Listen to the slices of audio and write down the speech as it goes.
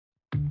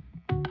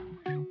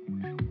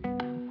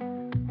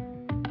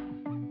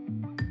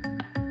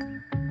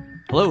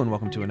Hello and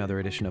welcome to another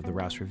edition of the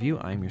rouss-review.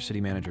 I'm your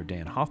city manager,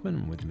 Dan Hoffman,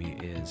 and with me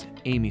is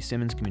Amy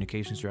Simmons,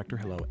 Communications Director.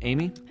 Hello,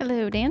 Amy.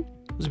 Hello, Dan.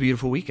 It was a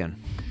beautiful weekend.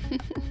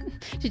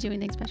 Did you do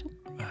anything special?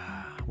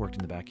 Worked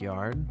in the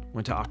backyard.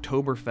 Went to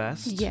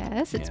Oktoberfest.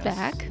 Yes, it's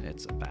back.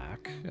 It's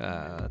back.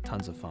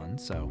 Tons of fun.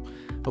 So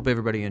hope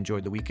everybody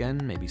enjoyed the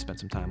weekend. Maybe spent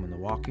some time in the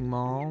walking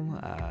mall.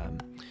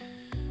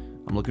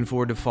 I'm looking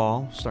forward to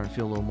fall. Starting to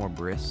feel a little more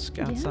brisk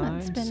outside. Yeah,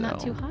 it's been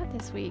not too hot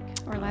this week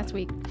or last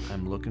week.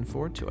 I'm looking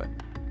forward to it.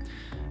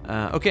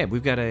 Okay,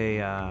 we've got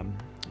a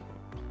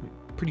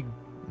pretty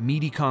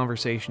meaty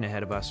conversation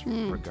ahead of us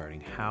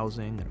regarding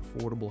housing and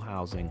affordable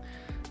housing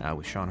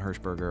with Shawn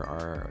Hershberger,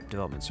 our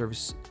Development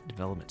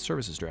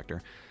Services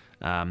Director.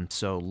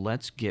 So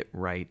let's get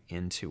right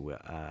into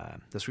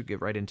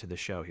the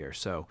show here.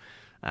 So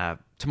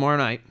tomorrow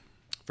night,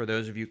 for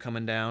those of you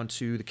coming down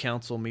to the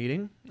council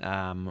meeting,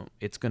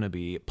 it's going to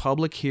be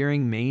public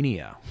hearing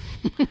mania.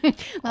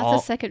 Lots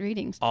of second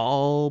readings.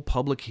 All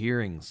public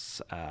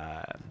hearings.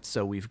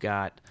 So we've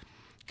got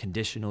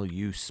conditional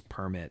use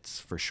permits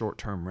for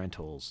short-term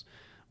rentals.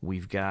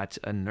 We've got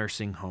a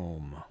nursing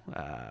home.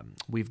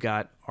 We've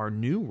got our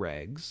new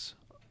regs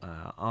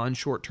on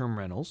short-term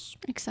rentals.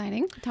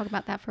 Exciting. Talk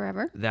about that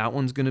forever. That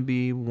one's going to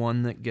be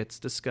one that gets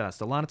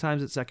discussed. A lot of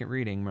times at second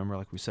reading, remember,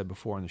 like we said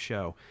before on the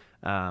show,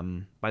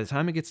 by the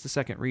time it gets to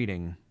second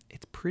reading,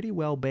 it's pretty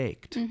well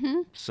baked.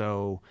 Mm-hmm.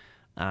 So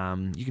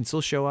you can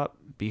still show up,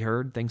 be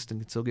heard, things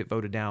can still get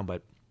voted down,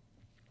 but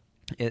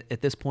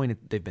at this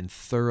point, they've been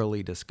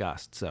thoroughly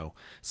discussed. So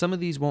some of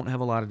these won't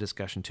have a lot of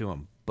discussion to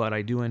them, but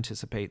I do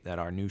anticipate that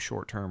our new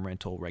short-term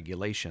rental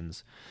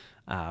regulations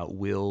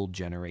will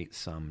generate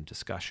some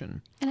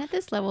discussion. And at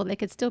this level, they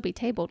could still be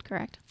tabled,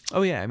 correct?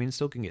 Oh, yeah. I mean, it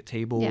still can get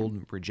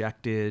tabled,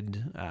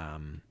 rejected,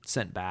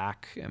 sent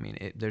back. I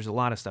mean, there's a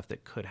lot of stuff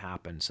that could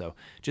happen. So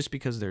just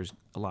because there's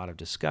a lot of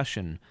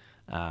discussion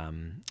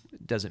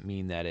doesn't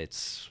mean that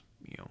it's,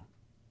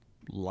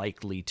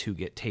 likely to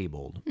get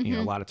tabled. Mm-hmm.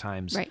 A lot of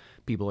times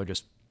people are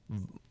just,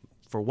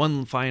 for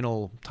one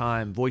final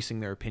time, voicing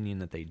their opinion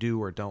that they do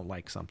or don't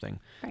like something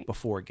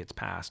before it gets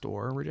passed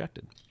or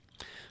rejected.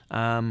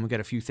 We've got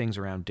a few things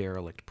around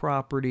derelict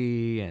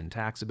property and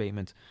tax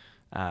abatement,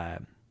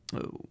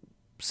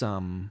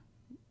 some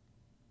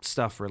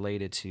stuff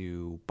related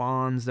to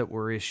bonds that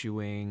we're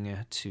issuing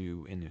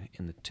to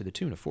the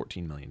tune of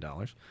 $14 million.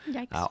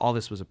 Yikes. All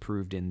this was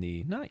approved in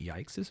the, not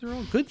yikes, these are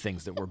all good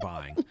things that we're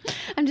buying.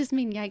 I'm just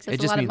mean yikes,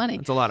 that's a lot of money.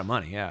 It's a lot of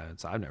money, yeah.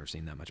 I've never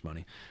seen that much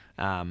money.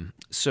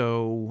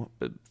 So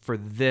for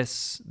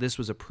this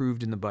was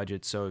approved in the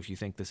budget, so if you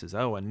think this is,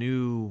 a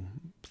new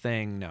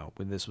thing, no.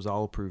 When this was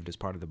all approved as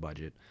part of the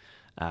budget,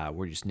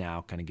 we're just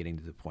now kind of getting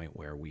to the point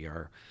where we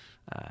are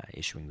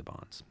issuing the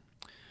bonds.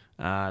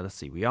 Let's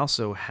see. We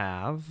also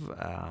have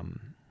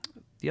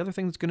the other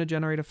thing that's going to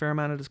generate a fair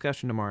amount of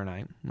discussion tomorrow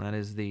night. And that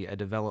is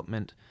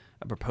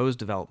a proposed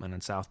development in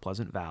South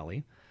Pleasant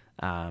Valley.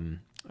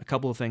 A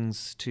couple of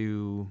things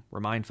to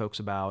remind folks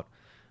about.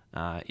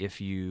 If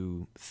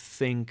you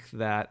think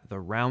that the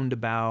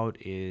roundabout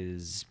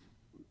is,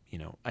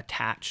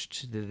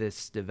 attached to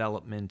this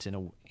development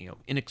and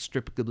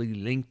inextricably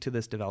linked to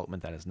this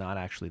development, that is not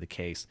actually the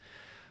case.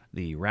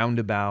 The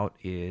roundabout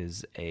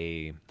is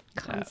a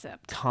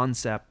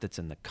concept that's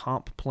in the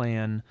comp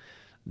plan.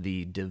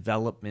 The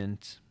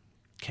development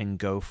can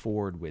go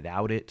forward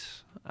without it.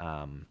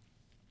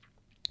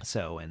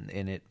 So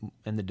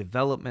the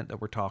development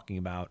that we're talking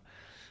about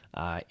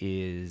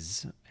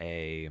is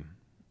a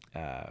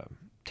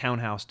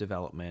townhouse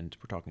development.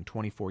 We're talking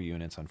 24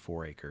 units on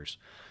 4 acres.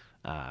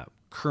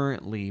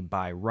 Currently,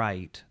 by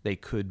right, they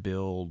could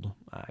build,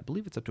 I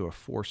believe it's up to a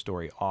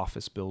 4-story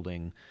office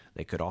building.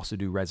 They could also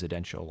do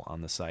residential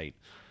on the site.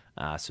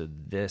 So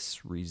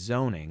this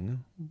rezoning,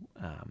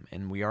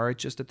 and we are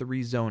just at the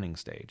rezoning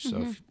stage.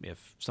 So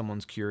if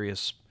someone's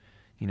curious,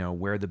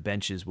 where the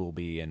benches will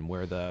be and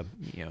where the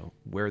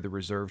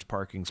reserved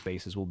parking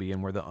spaces will be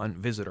and where the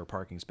visitor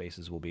parking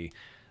spaces will be,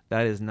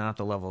 that is not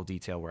the level of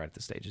detail we're at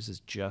this stage. This is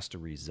just a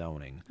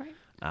rezoning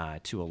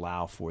to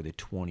allow for the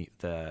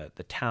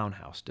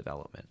townhouse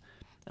development.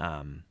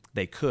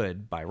 They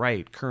could, by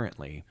right,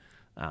 currently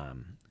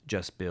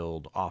just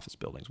build office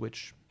buildings,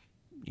 which,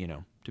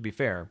 to be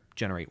fair,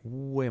 generate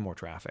way more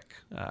traffic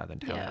than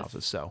townhouses.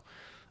 Yes. So,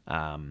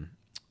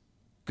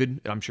 good.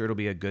 I'm sure it'll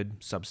be a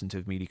good,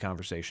 substantive, meaty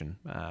conversation.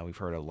 We've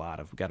got a lot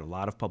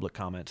of public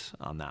comment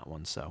on that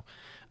one. So,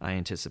 I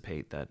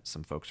anticipate that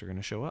some folks are going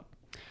to show up.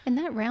 And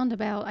that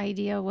roundabout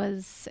idea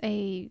was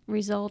a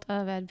result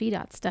of a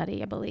VDOT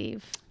study, I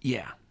believe.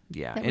 Yeah.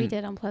 That we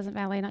did on Pleasant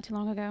Valley not too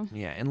long ago.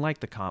 Yeah, and like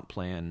the comp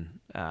plan,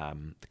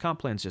 the comp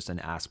plan is just an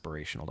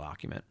aspirational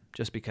document.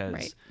 Just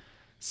because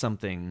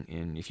something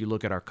if you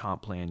look at our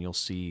comp plan, you'll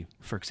see,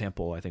 for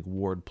example, I think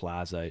Ward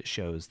Plaza, it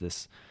shows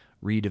this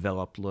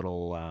redeveloped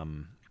little,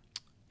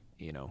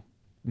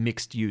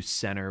 mixed use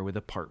center with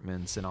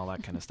apartments and all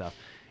that kind of stuff.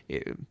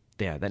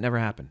 That never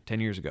happened. 10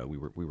 years ago,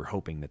 we were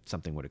hoping that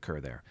something would occur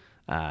there.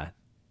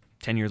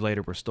 10 years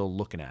later, we're still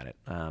looking at it.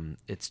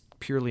 It's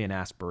purely an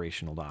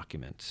aspirational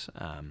document.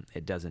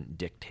 It doesn't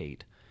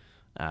dictate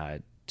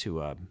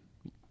to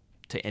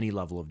to any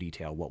level of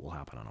detail what will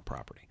happen on a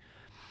property.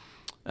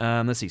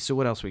 Let's see. So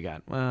what else we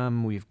got?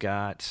 We've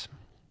got,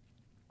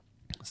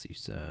 let's see,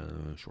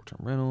 short-term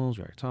rentals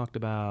we already talked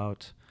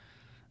about.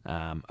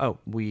 We're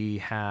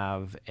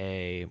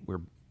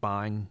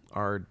buying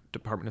our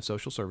Department of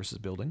Social Services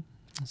building.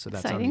 So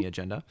that's Exciting. on the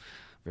agenda.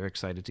 Very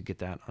excited to get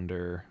that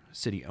under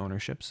city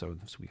ownership so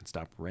we can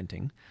stop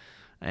renting.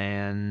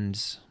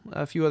 And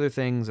a few other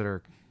things that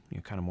are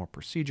kind of more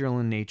procedural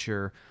in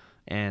nature.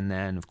 And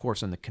then, of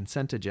course, on the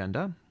consent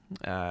agenda,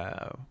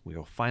 we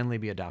will finally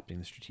be adopting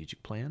the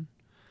strategic plan.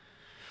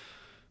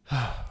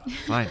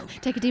 Finally.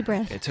 Take a deep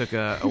breath. It took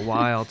a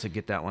while to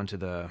get that one to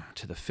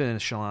the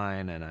finish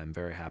line, and I'm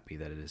very happy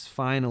that it is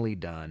finally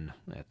done.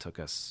 It took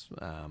us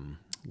a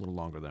little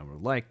longer than we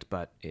liked,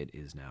 but it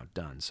is now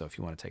done. So if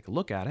you want to take a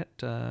look at it,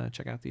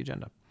 check out the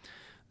agenda.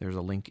 There's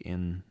a link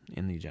in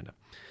the agenda.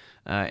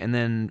 And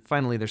then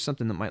finally, there's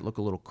something that might look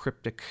a little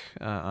cryptic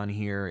on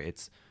here.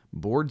 It's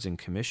Boards and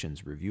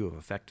Commissions Review of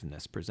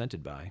Effectiveness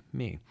presented by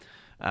me.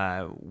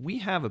 We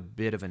have a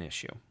bit of an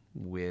issue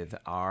with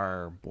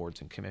our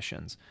boards and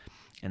commissions,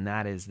 and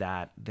that is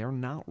that they're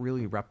not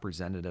really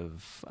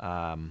representative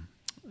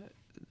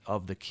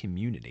of the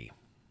community,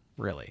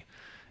 really.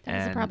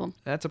 That is a problem.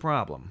 That's a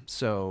problem.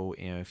 So,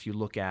 if you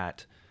look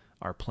at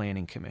our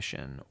Planning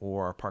Commission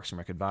or our Parks and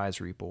Rec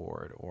Advisory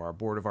Board or our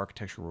Board of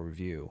Architectural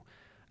Review,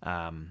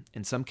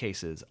 in some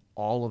cases,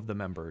 all of the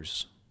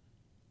members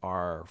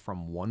are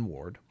from one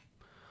ward.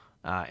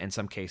 In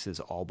some cases,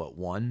 all but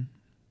one.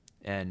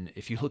 And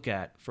if you look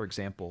at, for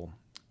example,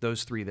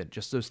 those three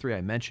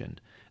I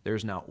mentioned,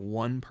 there's not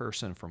one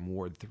person from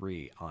Ward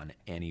 3 on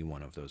any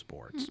one of those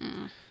boards.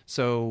 Mm-mm.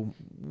 So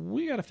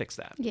we got to fix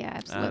that. Yeah,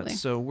 absolutely.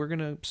 So we're going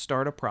to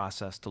start a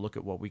process to look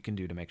at what we can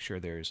do to make sure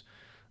there's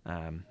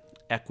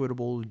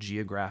equitable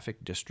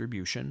geographic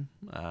distribution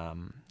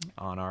on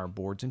our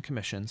boards and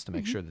commissions to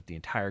make sure that the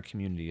entire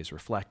community is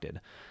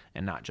reflected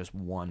and not just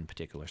one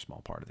particular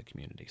small part of the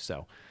community.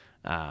 So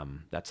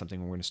that's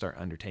something we're going to start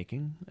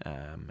undertaking,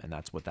 and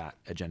that's what that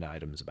agenda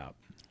item is about.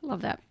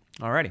 Love that.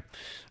 Alrighty.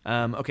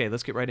 Okay,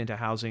 let's get right into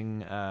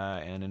housing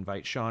and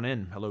invite Shawn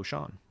in. Hello,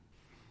 Shawn.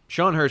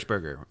 Shawn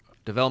Hershberger,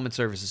 Development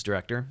Services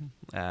Director,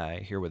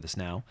 here with us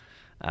now.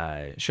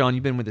 Shawn,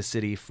 you've been with the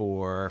city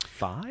for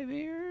 5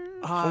 years?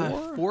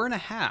 4.5.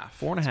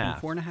 4.5.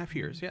 4.5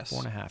 years, yes.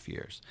 4.5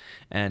 years.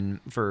 And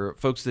for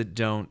folks that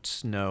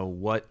don't know,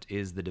 what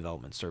is the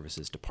Development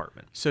Services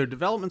Department? So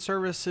Development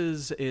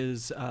Services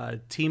is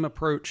a team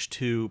approach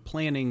to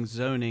planning,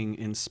 zoning,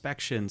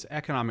 inspections,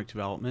 economic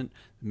development,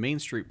 Main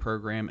Street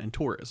program, and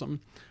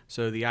tourism.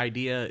 So the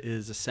idea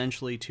is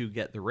essentially to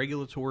get the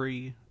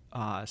regulatory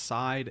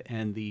side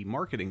and the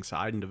marketing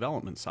side and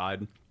development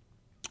side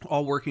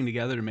all working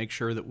together to make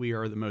sure that we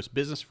are the most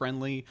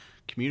business-friendly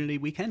community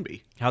we can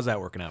be. How's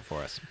that working out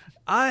for us?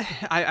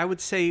 I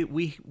would say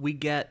we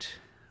get,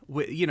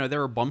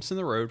 there are bumps in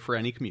the road for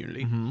any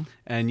community,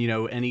 and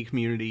any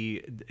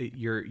community,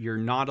 you're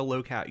not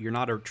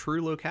a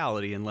true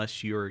locality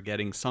unless you're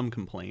getting some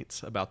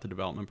complaints about the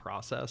development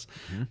process.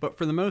 But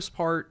for the most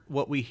part,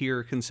 what we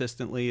hear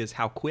consistently is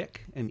how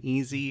quick and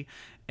easy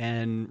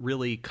and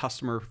really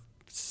customer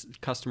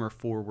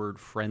forward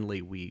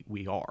friendly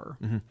we are.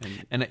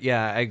 And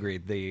I agree.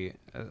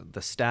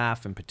 The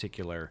staff in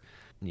particular,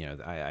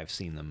 I've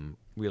seen them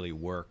really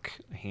work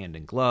hand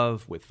in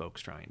glove with folks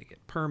trying to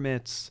get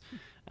permits,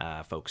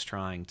 folks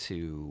trying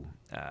to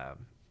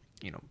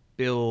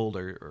build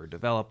or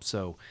develop.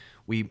 So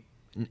we,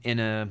 in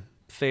a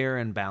fair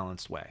and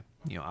balanced way,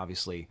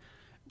 obviously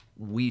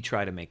we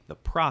try to make the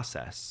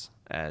process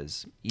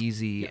as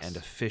easy and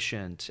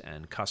efficient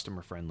and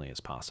customer friendly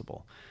as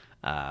possible.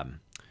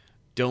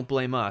 Don't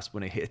blame us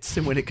when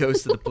it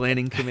goes to the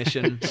Planning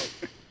Commission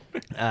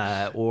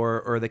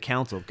or the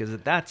council, because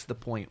that's the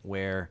point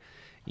where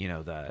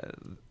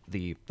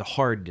the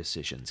hard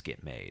decisions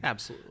get made.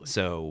 Absolutely.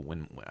 So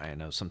when I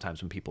know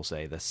sometimes when people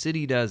say the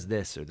city does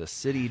this or the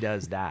city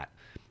does that,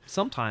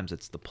 sometimes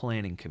it's the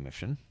Planning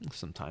Commission,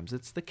 sometimes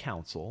it's the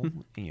council,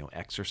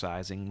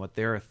 exercising what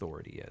their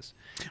authority is.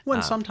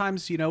 When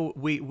sometimes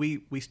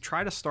we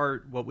try to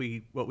start what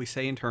we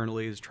say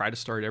internally is try to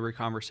start every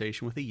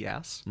conversation with a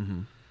yes.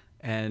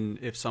 And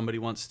if somebody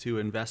wants to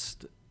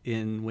invest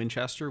in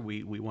Winchester,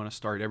 we want to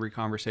start every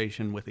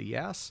conversation with a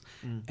yes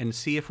and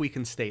see if we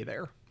can stay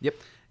there. Yep.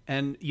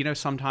 And,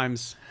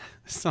 sometimes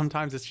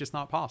it's just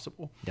not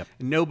possible. Yep.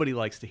 And nobody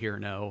likes to hear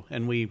no,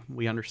 and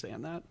we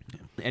understand that.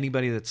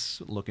 Anybody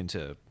that's looking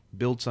to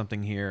build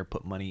something here,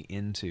 put money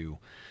into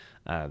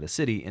the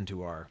city,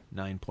 into our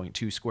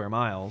 9.2 square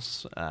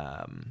miles,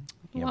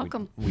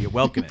 welcome. We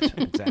welcome it.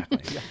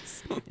 Exactly.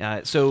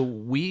 Yes. So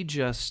we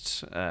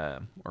just are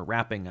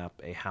wrapping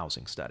up a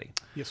housing study.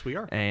 Yes, we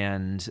are.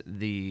 And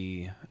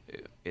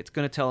it's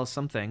going to tell us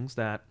some things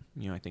that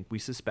I think we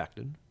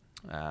suspected.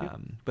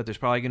 But there's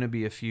probably going to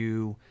be a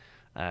few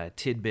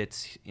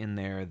tidbits in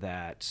there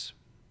that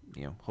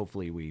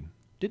hopefully we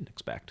didn't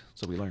expect.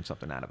 So we learned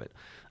something out of it.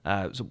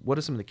 So what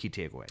are some of the key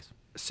takeaways?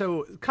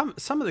 So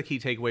some of the key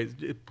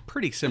takeaways,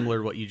 pretty similar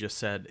to what you just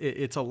said.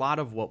 It's a lot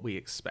of what we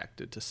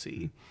expected to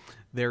see.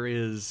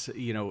 there's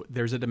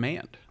a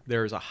demand.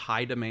 There's a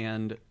high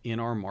demand in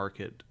our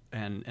market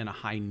and a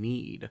high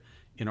need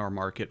in our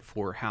market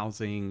for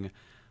housing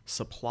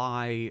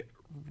supply,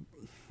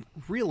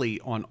 really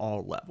on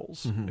all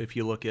levels. If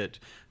you look at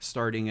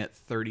starting at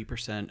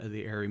 30% of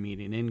the area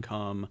median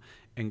income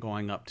and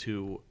going up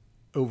to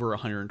over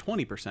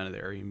 120% of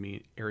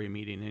the area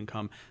median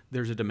income,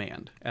 there's a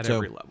demand at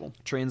every level.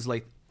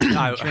 Translate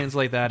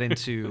that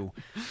into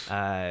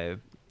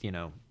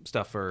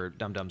stuff for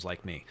dum-dums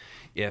like me.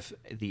 If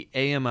the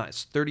AMI,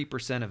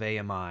 30% of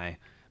AMI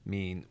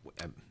mean...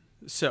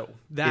 So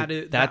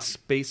that's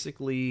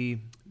basically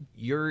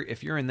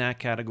if you're in that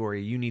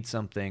category, you need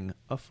something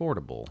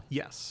affordable.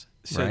 Yes.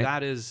 So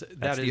right? that's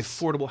the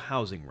affordable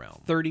housing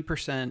realm.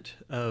 30%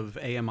 of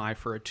AMI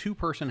for a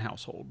 2-person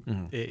household.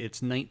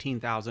 It's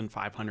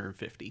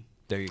 $19,550.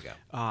 There you go.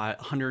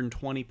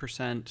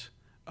 120%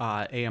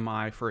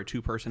 AMI for a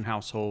 2-person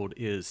household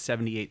is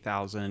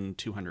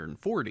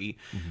 $78,240.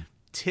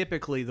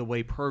 Typically, the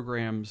way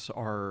programs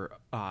are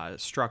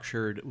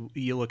structured,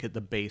 you look at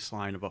the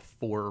baseline of a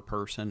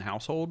 4-person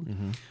household.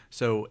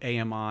 So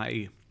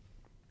AMI,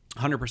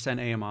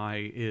 100%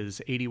 AMI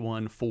is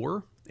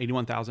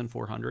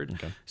 $81,400.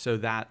 Okay. So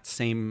that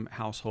same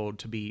household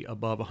to be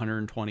above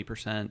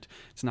 120%,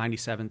 it's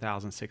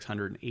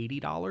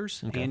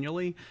 $97,680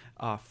 annually.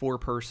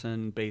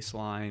 4-person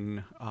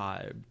baseline,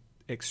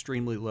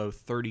 extremely low,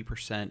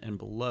 30% and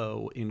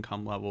below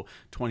income level,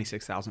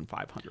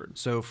 $26,500.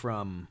 So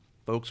from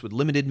folks with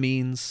limited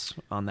means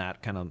on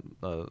that kind of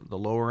the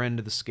lower end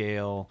of the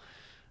scale,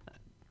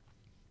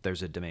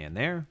 there's a demand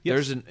there.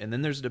 Yes. And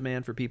then there's a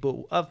demand for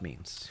people of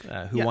means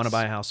who Yes. want to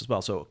buy a house as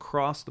well. So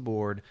across the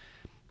board,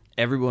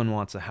 everyone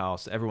wants a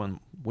house.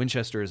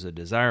 Winchester is a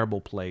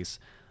desirable place.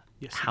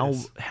 Yes,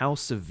 How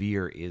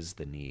severe is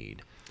the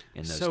need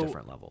in those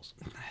different levels?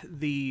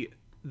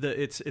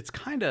 It's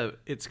kind of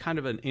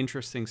an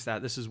interesting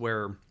stat. This is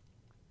where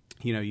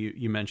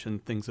you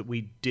mentioned things that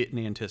we didn't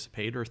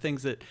anticipate, or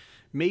things that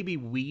maybe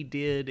we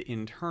did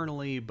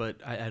internally, but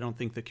I don't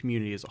think the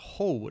community as a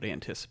whole would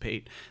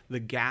anticipate. The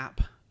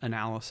gap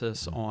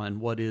analysis on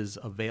what is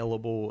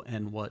available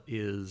and what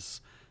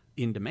is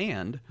in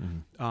demand.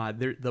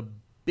 The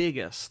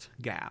biggest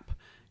gap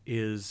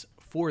is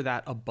for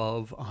that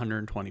above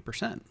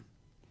 120%.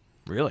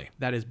 Really?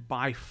 That is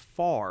by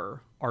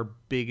far our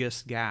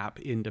biggest gap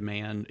in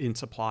demand, in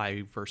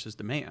supply versus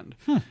demand.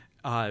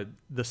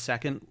 The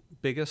second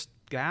biggest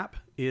gap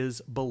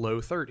is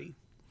below 30.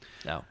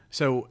 No.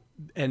 So,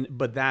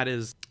 but that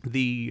is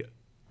the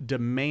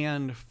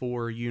demand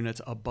for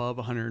units above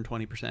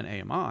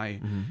 120%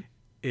 AMI.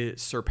 It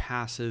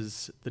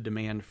surpasses the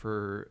demand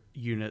for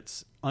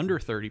units under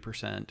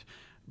 30%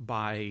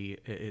 by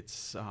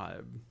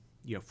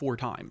 4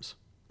 times.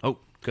 Oh,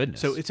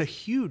 goodness. So it's a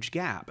huge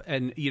gap.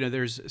 And,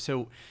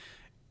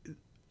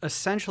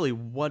 essentially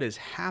what is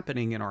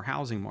happening in our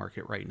housing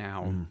market right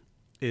now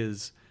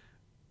is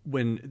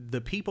when the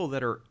people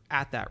that are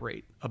at that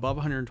rate, above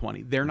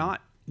 120, they're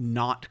not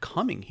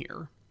coming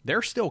here.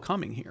 They're still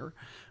coming here.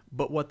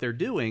 But what they're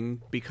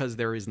doing, because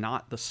there is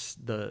not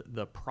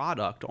the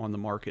product on the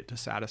market to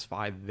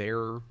satisfy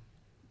their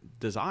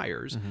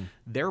desires,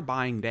 they're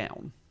buying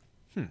down.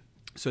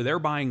 So they're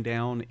buying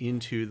down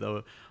into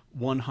the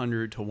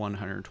 100 to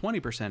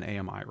 120%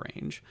 AMI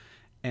range,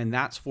 and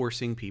that's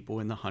forcing people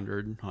in the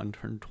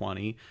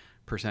 120%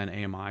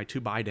 AMI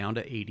to buy down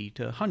to 80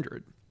 to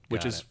 100,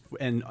 which is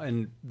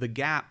and the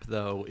gap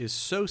though is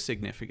so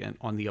significant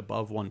on the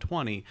above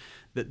 120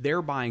 that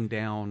they're buying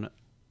down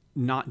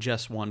not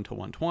just 1 to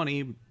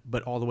 120,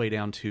 but all the way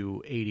down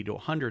to 80 to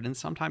 100, and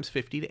sometimes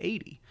 50 to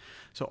 80.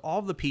 So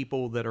all the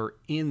people that are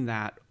in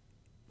that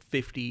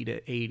 50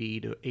 to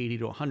 80 to 80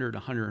 to 100,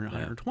 100 and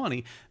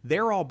 120,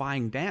 they're all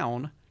buying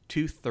down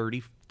to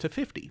 30 to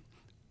 50.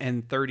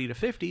 And 30 to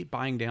 50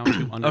 buying down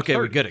to under 30. Okay,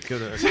 we're good.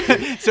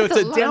 So it's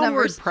a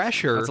downward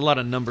pressure. That's a lot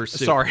of numbers.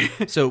 Sorry.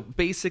 So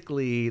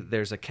basically,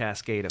 there's a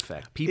cascade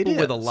effect. People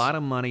with a lot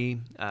of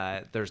money,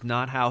 there's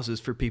not houses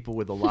for people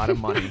with a lot of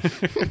money.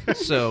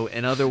 So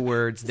in other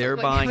words, they're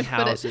buying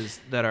houses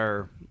that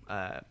are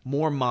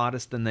more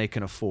modest than they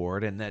can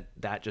afford, and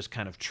that just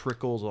kind of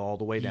trickles all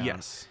the way down.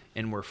 Yes.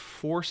 And we're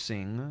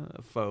forcing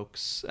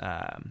folks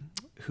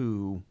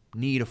who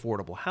need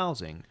affordable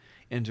housing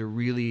into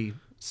really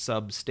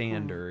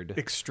substandard,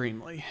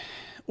 extremely,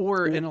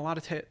 or in a lot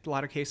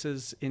of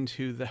cases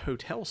into the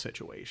hotel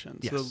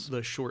situations. Yes.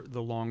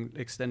 The long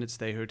extended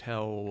stay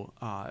hotel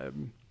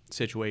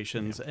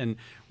situations, and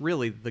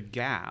really the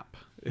gap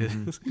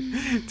is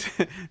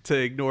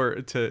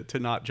to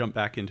not jump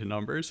back into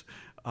numbers,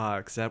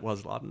 because that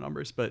was a lot of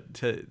numbers, but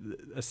to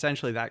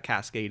essentially that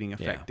cascading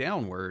effect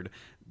downward,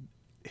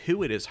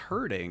 who it is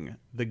hurting,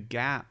 the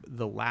gap,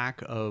 the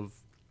lack of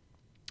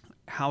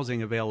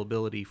housing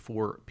availability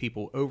for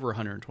people over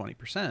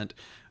 120%,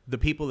 the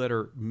people that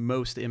are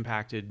most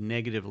impacted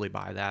negatively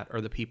by that are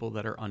the people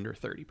that are under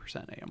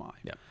 30% AMI.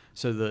 Yeah.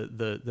 So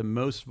the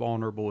most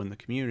vulnerable in the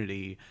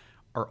community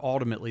are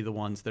ultimately the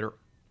ones that are,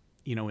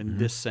 in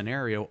this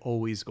scenario,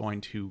 always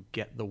going to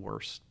get the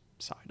worst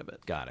side of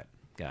it. Got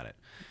it.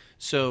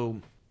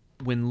 So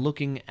when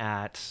looking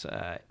at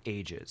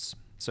ages,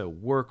 so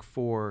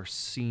workforce,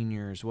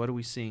 seniors, what are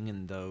we seeing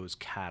in those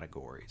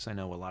categories? I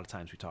know a lot of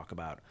times we talk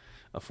about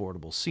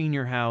affordable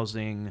senior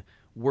housing,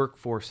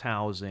 workforce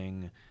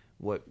housing.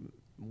 What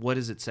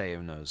does it say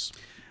in those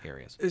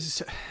areas?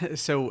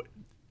 So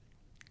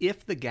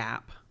if the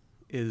gap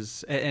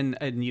is, and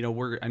you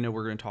know, I know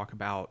we're going to talk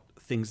about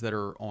things that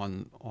are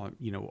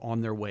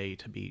on their way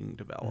to being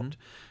developed.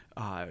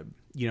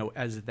 You know,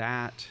 as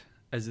that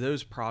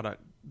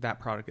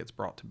product gets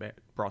brought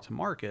to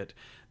market,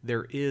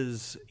 there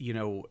is, you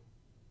know,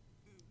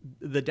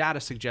 the data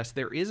suggests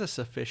there is a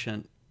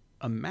sufficient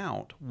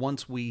amount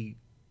once we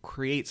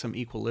create some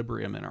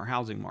equilibrium in our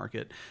housing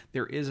market.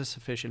 There is a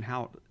sufficient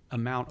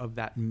amount of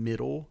that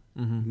middle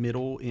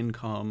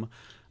income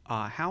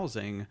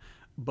housing,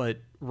 but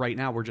right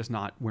now we're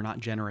not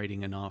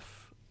generating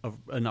enough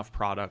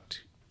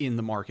product in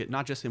the market,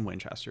 not just in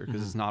Winchester,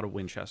 because it's not a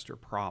Winchester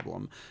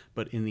problem,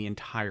 but in the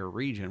entire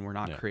region, we're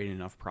not creating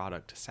enough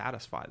product to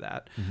satisfy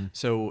that.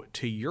 So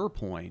to your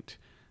point,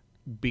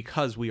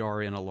 because we are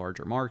in a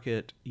larger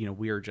market, you know,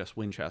 we are just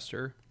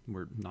Winchester,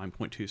 we're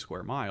 9.2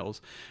 square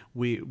miles.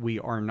 We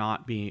are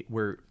not being,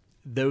 we're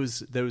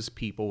those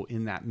people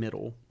in that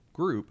middle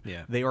group,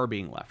 they are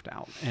being left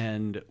out.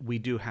 And we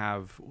do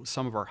have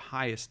some of our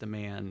highest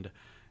demand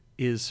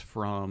is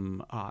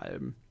from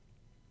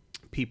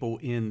people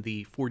in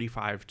the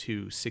 45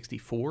 to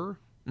 64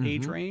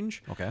 age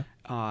range. Okay.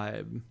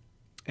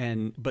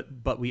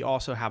 But we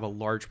also have a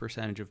large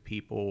percentage of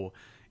people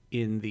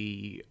in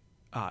the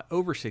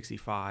over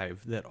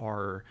 65 that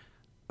are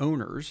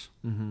owners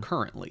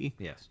currently.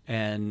 Yes.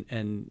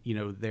 And you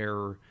know,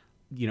 they're,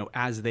 you know,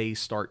 as they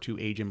start to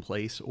age in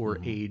place or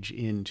age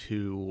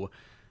into,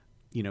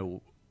 you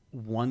know,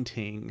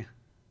 wanting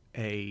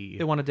they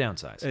want to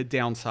downsize.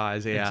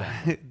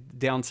 Exactly.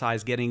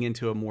 Downsize, getting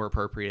into a more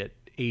appropriate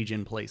age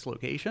in place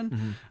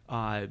location.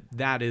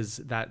 That is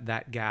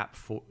that gap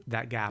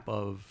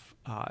of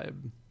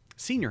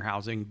senior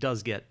housing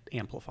does get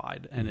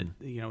amplified, and it,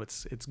 you know,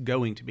 it's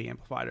going to be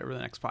amplified over the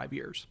next 5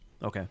 years.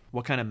 Okay.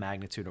 What kind of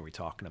magnitude are we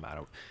talking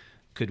about?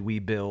 Could we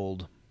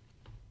build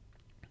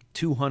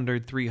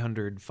 200,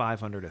 300,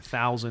 500,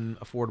 1,000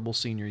 affordable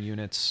senior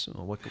units?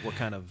 What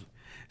kind of?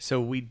 So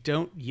we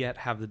don't yet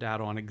have the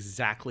data on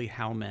exactly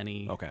how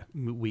many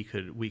we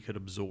could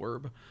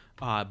absorb,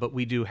 but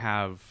we do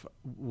have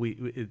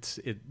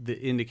the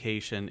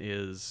indication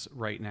is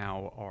right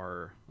now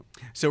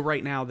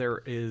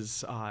there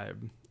is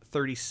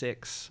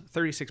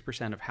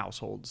 36% of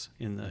households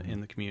in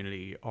the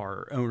community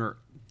are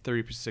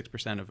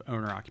 36% of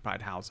owner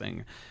occupied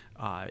housing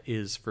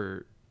is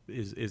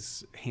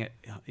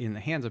in the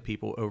hands of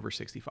people over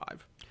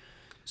 65.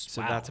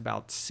 So that's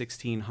about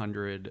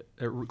 1,600,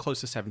 close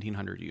to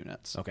 1,700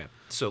 units. Okay.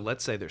 So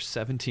let's say there's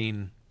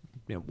 17,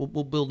 you know,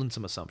 we'll build in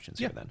some assumptions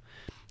here then.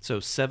 So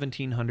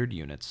 1,700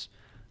 units.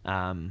 You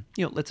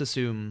know, let's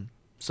assume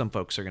some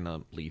folks are going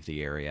to leave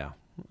the area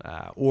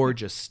or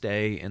just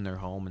stay in their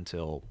home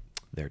until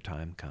their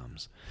time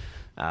comes.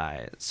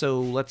 So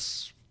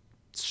let's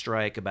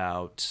strike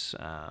about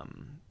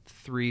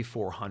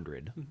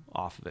 300-400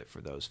 off of it for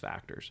those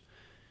factors.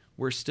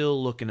 We're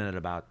still looking at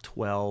about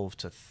 1,200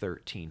 to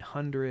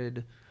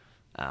 1,300.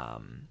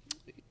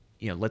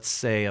 You know, let's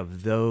say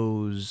of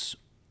those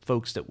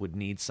folks that would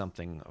need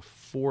something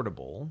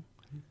affordable,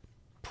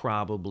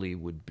 probably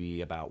would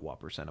be about what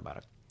percent?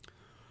 About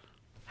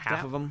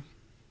half of them.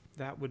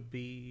 That would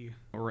be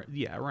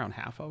around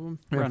half of them.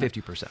 Around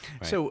 50%. Right?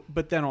 So,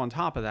 but then on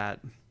top of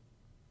that,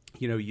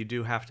 you know, you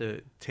do have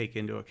to take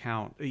into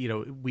account, you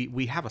know,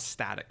 we have a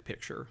static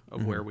picture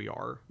of where we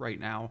are right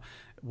now.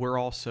 We're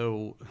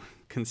also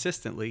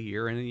consistently,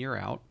 year in and year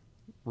out,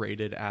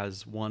 rated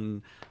as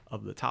one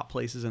of the top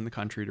places in the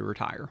country to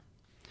retire.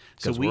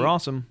 So we're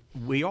awesome.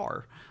 We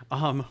are.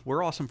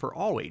 We're awesome for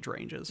all age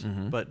ranges.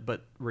 But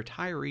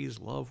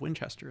retirees love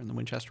Winchester and the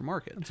Winchester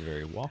market. It's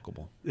very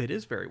walkable. It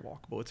is very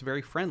walkable. It's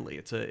very friendly.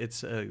 It's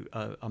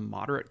a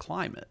moderate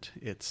climate.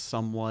 It's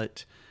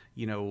somewhat,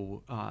 you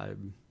know.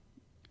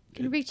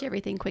 You can reach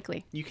everything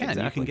quickly. You can.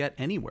 Exactly. You can get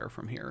anywhere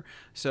from here.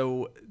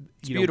 So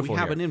we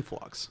have an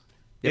influx.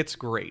 Yep. It's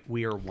great.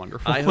 We are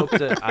wonderful. I hope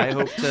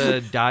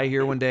to die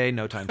here one day,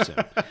 no time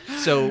soon.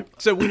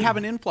 So we have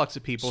an influx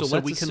of people, so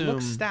we can assume,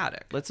 look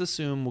static. Let's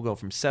assume we'll go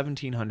from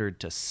 1,700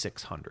 to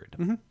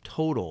 600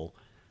 total.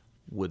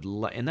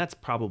 And that's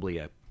probably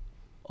a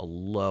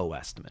low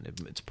estimate.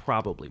 It's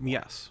probably more.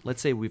 Yes.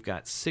 Let's say we've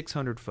got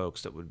 600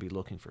 folks that would be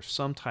looking for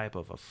some type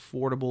of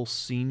affordable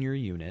senior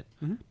unit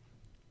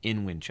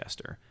in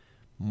Winchester,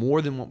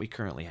 more than what we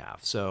currently have.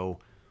 So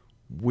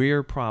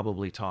we're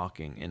probably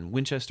talking in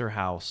Winchester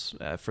House,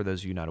 for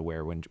those of you not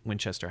aware,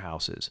 Winchester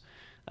House is,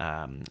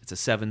 it's a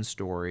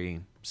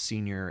 7-story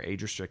senior,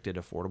 age-restricted,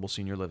 affordable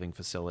senior living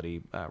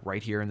facility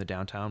right here in the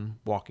downtown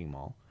walking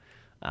mall.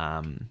 Do you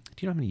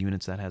know how many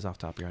units that has off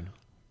the top of your head?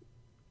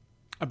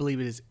 I believe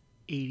it is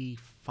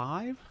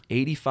 85?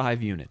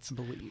 85 units. I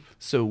believe.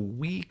 So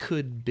we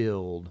could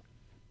build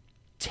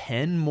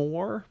 10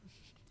 more,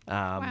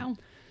 Wow.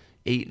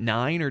 8,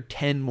 9, or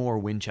 10 more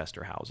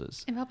Winchester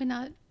houses. And probably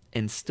not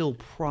and still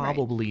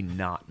probably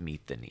not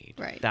meet the need.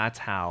 Right. That's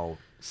how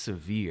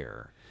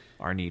severe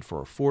our need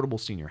for affordable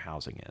senior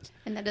housing is.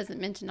 And that doesn't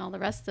mention all the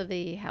rest of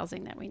the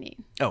housing that we need.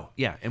 Oh,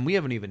 yeah. And we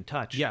haven't even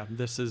touched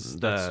that's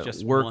the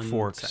just workforce.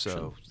 one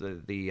section.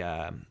 So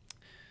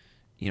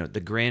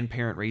the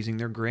grandparent raising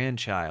their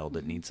grandchild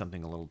that needs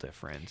something a little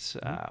different.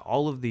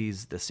 All of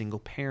these, the single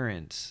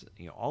parent,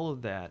 all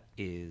of that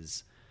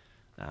is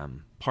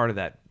part of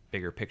that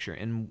bigger picture.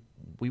 And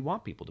we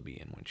want people to be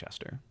in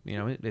Winchester.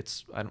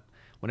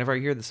 Whenever I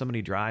hear that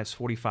somebody drives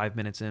 45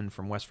 minutes in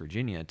from West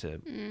Virginia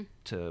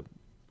to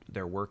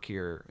their work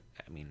here,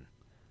 I mean,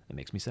 it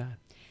makes me sad.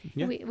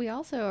 Yeah. We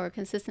also are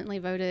consistently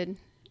voted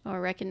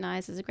or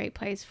recognized as a great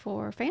place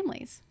for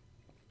families.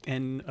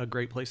 And a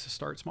great place to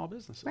start small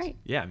businesses. Right.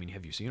 Yeah, I mean,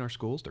 have you seen our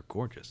schools? They're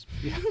gorgeous.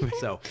 Yeah.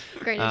 So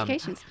Great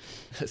educations.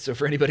 So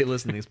for anybody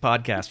listening to these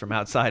podcasts from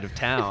outside of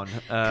town,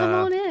 Come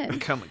on in.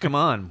 Come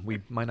on.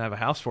 We might not have a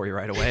house for you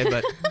right away,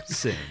 but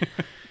soon.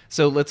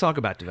 So let's talk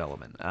about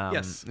development.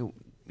 Yes.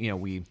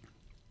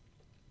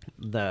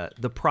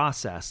 The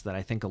process that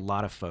I think a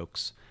lot of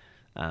folks,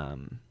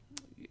 when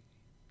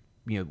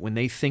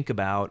they think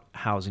about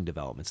housing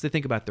developments, they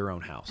think about their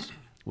own house.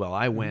 Well,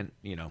 I went,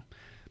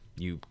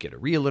 you get a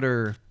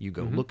realtor, you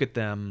go look at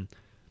them.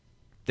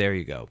 There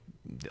you go.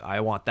 I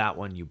want that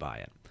one, you buy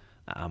it.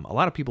 A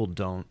lot of people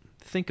don't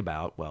think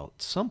about, well,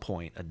 at some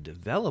point, a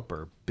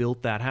developer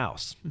built that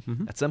house.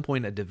 At some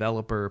point, a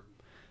developer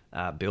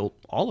built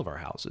all of our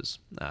houses,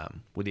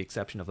 with the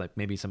exception of like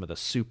maybe some of the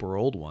super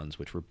old ones,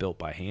 which were built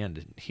by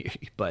hand.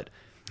 But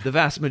the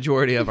vast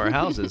majority of our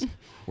houses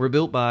were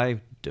built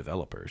by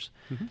developers.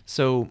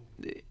 So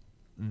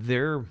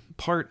they're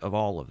part of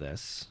all of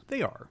this.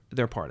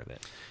 They're part of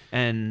it.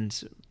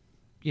 And,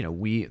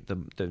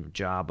 the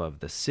job of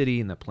the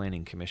city and the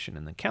planning commission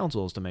and the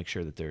council is to make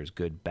sure that there's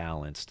good,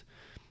 balanced,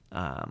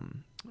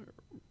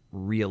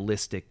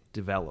 realistic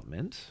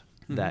development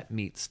that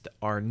meets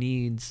our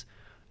needs,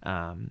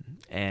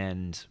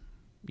 and,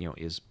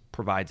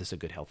 provides us a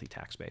good, healthy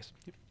tax base.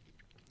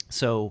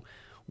 So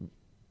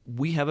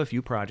we have a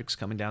few projects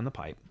coming down the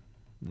pipe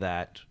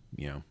that,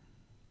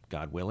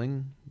 God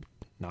willing,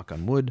 knock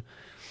on wood,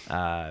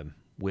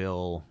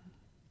 will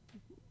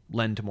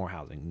lend to more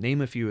housing.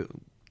 Name a few.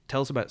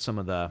 Tell us about some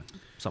of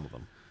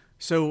them.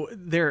 So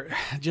they're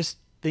just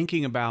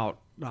thinking about,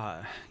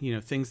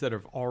 things that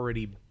have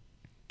already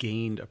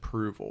gained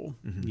approval,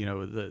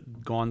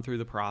 gone through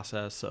the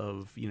process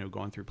of,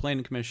 going through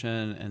planning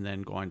commission and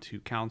then going to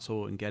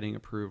council and getting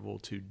approval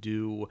to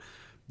do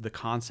the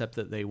concept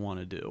that they want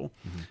to do.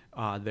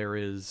 There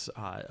is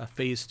a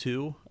phase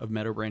 2 of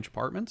Meadow Branch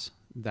Apartments.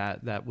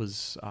 That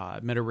was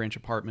Meadow Branch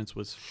Apartments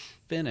was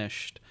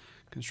finished.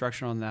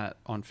 Construction on that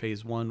on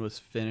phase 1 was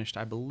finished,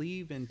 I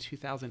believe, in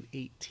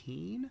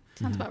 2018.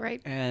 Sounds about right.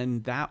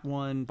 And that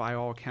one, by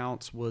all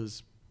accounts,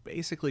 was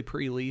basically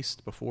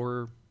pre-leased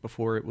before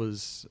it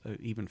was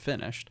even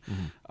finished.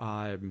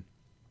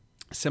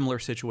 Similar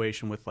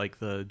situation with like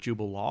the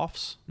Jubal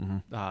Lofts,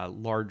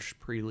 large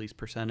pre-lease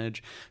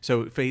percentage.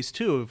 So phase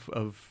 2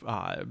 of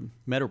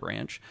Meadow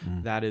Branch,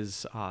 that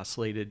is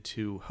slated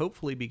to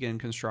hopefully begin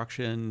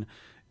construction,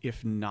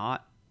 if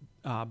not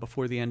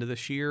before the end of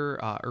this year,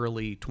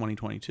 early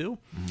 2022.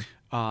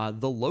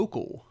 The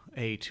Local,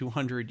 a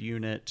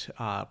 200-unit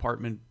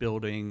apartment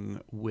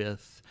building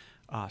with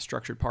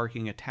structured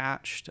parking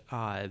attached,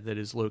 that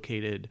is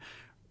located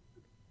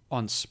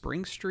on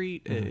Spring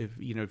Street. If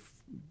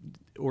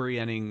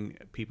orienting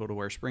people to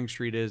where Spring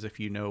Street is, if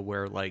you know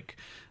where like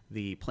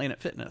the Planet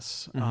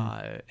Fitness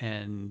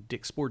and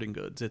Dick's Sporting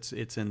Goods,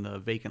 it's in the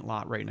vacant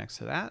lot right next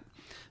to that.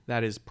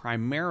 That is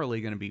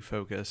primarily going to be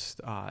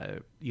focused,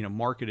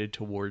 marketed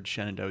towards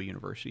Shenandoah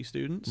University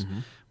students,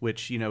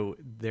 which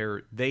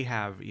they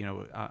have.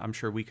 I'm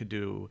sure we could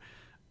do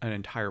an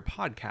entire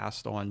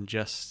podcast on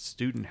just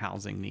student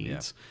housing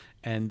needs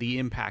and the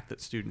impact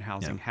that student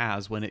housing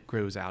has when it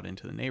grows out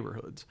into the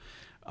neighborhoods.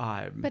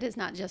 But it's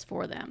not just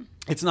for them.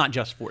 It's not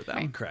just for them.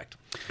 Right. Correct.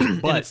 But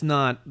and it's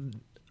not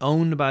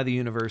owned by the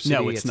university.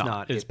 No, it's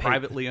not. It's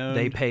privately owned.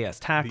 They pay us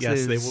taxes.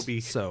 Yes, they will be.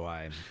 So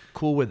I'm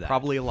cool with that.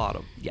 Probably a lot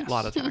of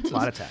taxes. A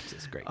lot of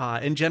taxes. Great.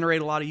 And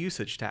generate a lot of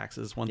usage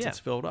taxes once it's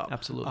filled up.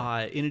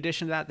 Absolutely. In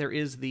addition to that, there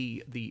is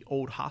the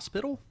old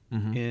hospital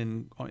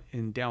in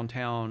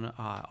downtown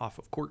off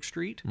of Court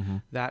Street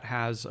that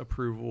has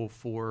approval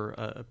for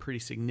a pretty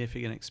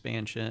significant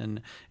expansion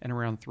and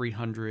around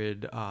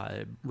 300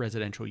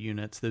 residential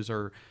units.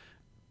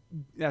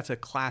 That's a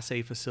Class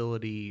A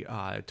facility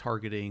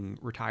targeting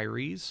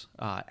retirees,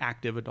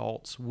 active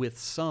adults with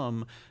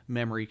some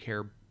memory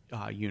care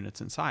units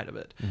inside of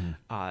it.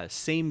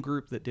 Same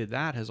group that did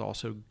that has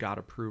also got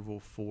approval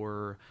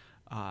for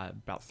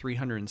about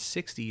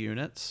 360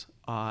 units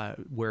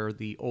where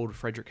the old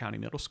Frederick County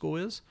Middle School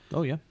is.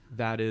 Oh, yeah.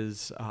 That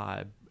is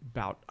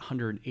about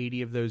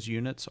 180 of those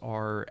units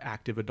are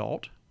active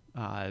adult,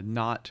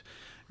 not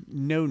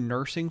no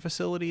nursing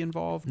facility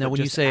involved. Now, but when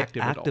you just say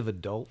active active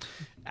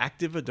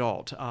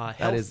adult,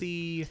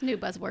 healthy. It's a new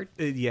buzzword.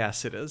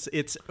 Yes, it is.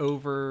 It's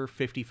over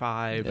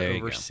 55, There you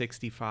over go.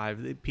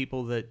 65. The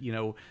people that,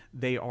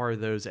 they are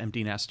those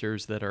empty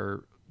nesters that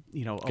are,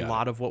 a Got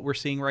lot of what we're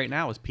seeing right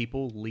now is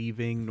people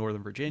leaving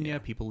Northern Virginia,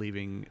 people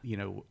leaving,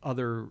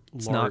 other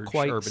it's large not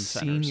quite urban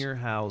centers. senior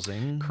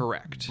housing.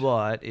 Correct.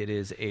 But it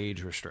is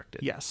age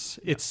restricted. Yes.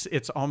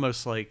 It's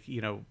almost like,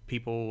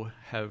 people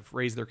have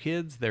raised their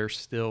kids. They're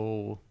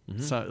still,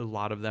 a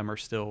lot of them are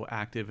still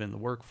active in the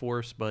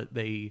workforce, but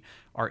they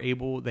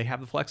have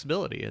the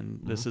flexibility.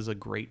 And this is a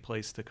great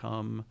place to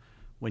come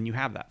when you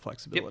have that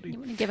flexibility. You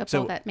want to give up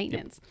So- all that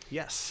maintenance.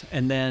 Yes,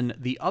 and then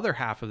the other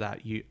half of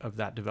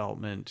that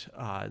development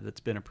that's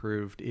been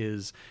approved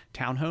is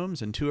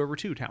townhomes and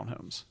 2/2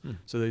 townhomes.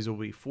 So these will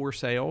be for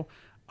sale.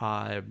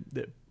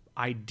 The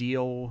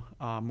ideal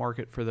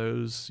market for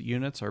those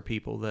units are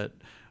people that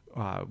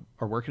are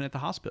working at the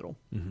hospital.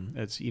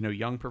 It's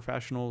young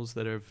professionals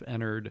that have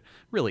entered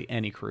really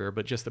any career,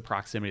 but just the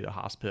proximity to the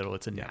hospital.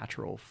 It's a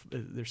natural.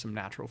 There's some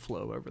natural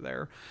flow over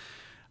there.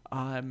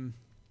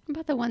 What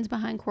about the ones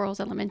behind Quarles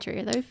Elementary?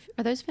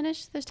 Are those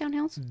finished? Those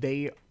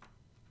townhouses?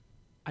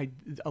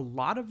 A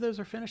lot of those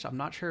are finished. I'm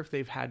not sure if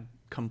they've had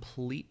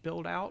complete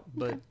build out,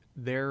 but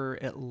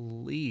they're at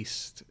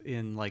least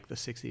in like the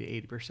 60 to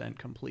 80%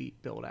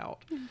 complete build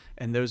out.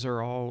 And those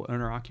are all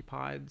owner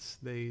occupied.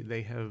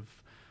 They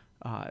have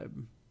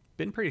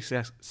been pretty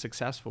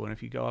successful. And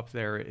if you go up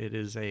there,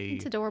 it's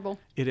adorable.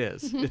 It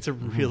is. It's a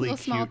really Little cute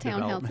small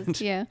development.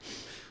 townhouses. Yeah.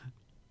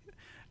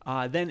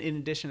 Then in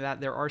addition to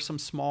that, there are some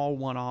small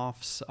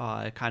one-offs,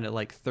 kind of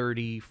like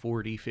 30,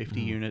 40,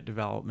 50 unit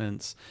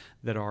developments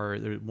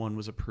one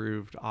was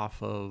approved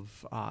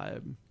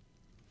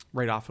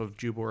right off of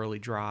Jubilee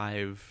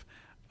Drive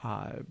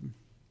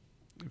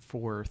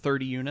for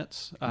 30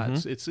 units.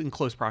 It's in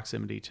close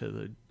proximity to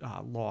the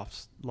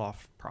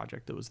loft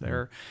project that was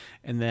there.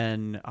 And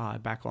then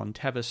back on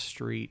Tevis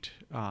Street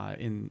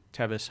in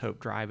Tevis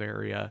Hope Drive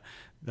area,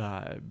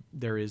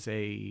 there is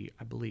I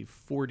believe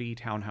 40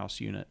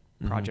 townhouse unit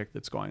project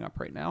that's going up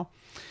right now.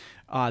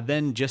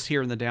 Then just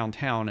here in the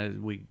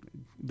downtown,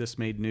 this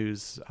made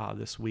news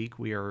this week.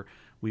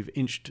 We've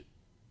inched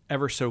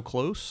ever so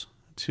close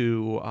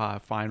to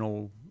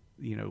final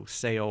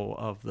sale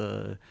of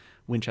the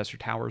Winchester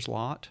Towers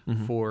lot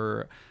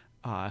for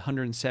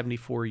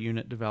 174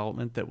 unit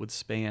development that would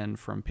span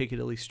from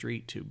Piccadilly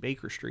Street to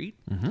Baker Street.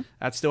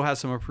 That still has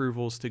some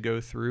approvals to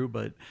go through,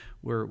 but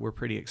we're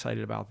pretty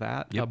excited about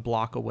that. A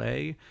block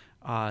away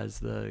is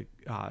the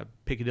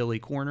Piccadilly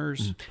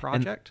Corners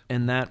project.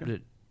 And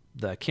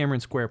the Cameron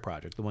Square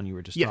project, the one you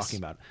were just talking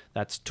about,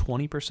 that's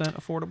 20%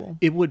 affordable?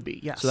 It would be,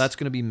 yes. So that's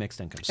going to be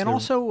mixed income. So and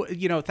also,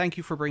 thank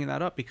you for bringing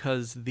that up,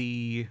 because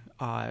the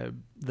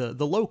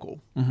local,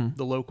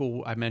 the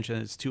local I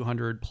mentioned is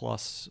 200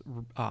 plus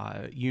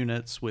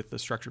units with the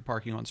structured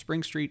parking on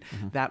Spring Street.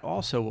 That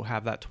also will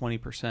have that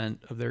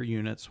 20% of their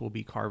units will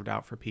be carved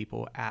out for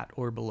people at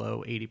or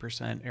below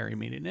 80% area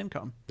median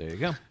income. There you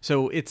go.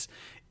 So it's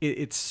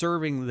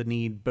serving the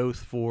need both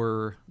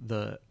for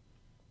the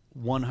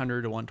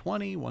 100 to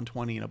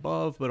 120 and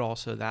above, but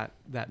also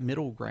that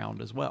middle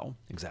ground as well.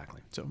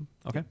 Exactly. So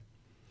okay.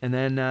 And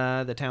then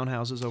the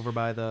townhouses over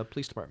by the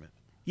police department.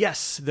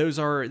 Yes, those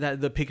are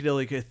the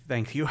Piccadilly.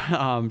 Thank you.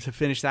 To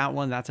finish that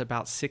one, that's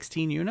about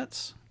 16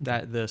 units.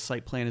 That the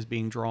site plan is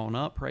being drawn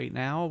up right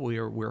now.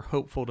 We're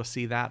hopeful to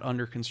see that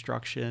under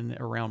construction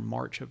around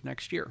March of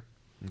next year.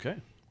 Okay.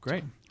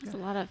 Great. It's a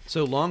lot of.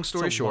 So long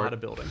story It's a short, lot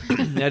of building.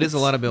 that is a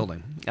lot of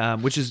building,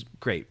 which is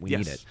great. We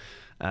need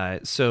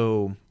it.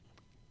 So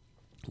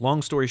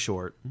long story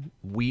short,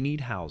 we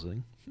need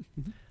housing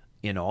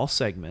in all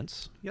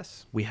segments.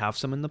 Yes. We have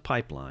some in the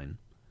pipeline.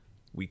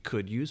 We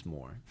could use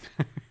more.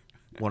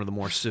 One of the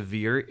more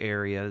severe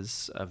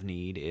areas of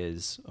need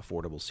is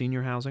affordable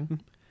senior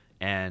housing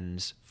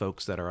and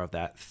folks that are of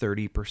that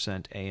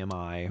 30%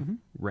 AMI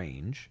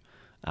range.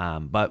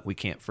 But we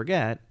can't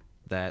forget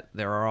that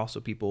there are also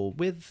people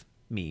with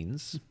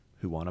means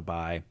who want to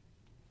buy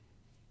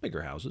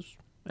bigger houses,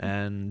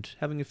 and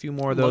having a few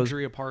more of those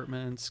luxury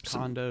apartments,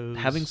 condos.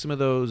 Having some of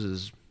those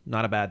is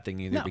not a bad thing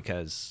either, No.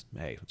 because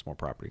hey, it's more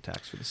property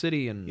tax for the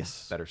city and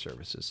better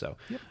services. So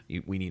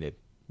we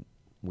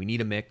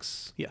need a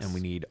mix, and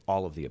we need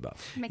all of the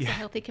above. Makes a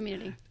healthy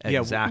community.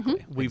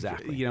 Exactly.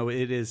 Exactly.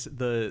 It is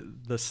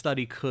the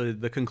study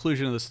the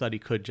conclusion of the study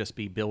could just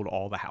be build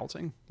all the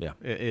housing. Yeah.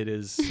 It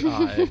is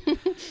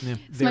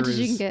As much as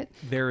you can get.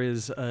 There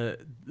is the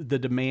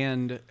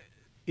demand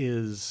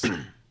is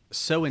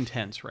so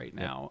intense right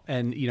now,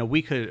 and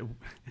we could.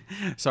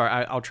 Sorry,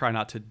 I'll try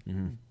not to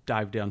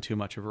dive down too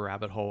much of a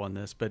rabbit hole on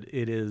this, but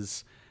it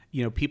is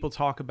people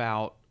talk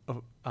about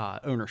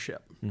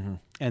ownership,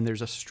 and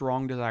there's a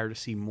strong desire to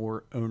see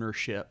more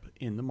ownership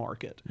in the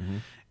market.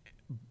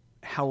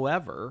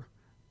 However,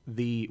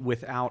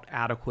 without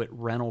adequate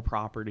rental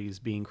properties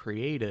being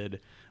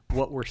created,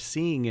 what we're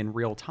seeing in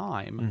real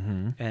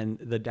time, and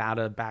the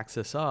data backs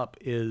this up,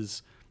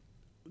 is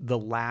the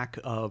lack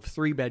of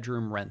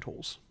 3-bedroom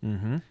rentals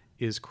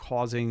is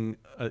causing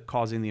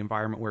the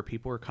environment where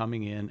people are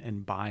coming in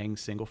and buying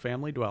single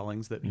family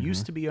dwellings that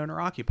used to be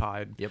owner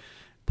occupied,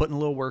 putting a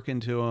little work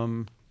into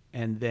them,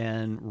 and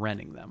then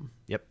renting them.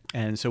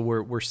 And so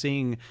we're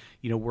seeing,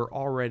 we're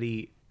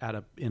already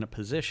in a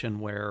position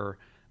where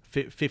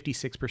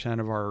 56%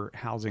 of our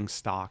housing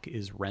stock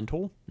is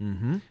rental.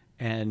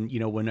 And,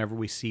 whenever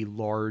we see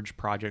large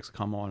projects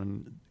come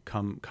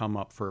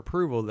up for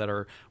approval that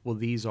are, well,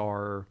 these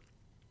are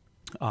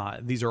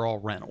all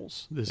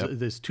rentals.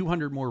 There's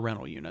 200 more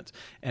rental units.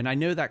 And I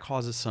know that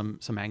causes some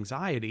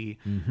anxiety,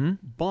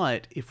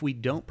 but if we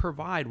don't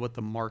provide what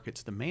the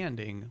market's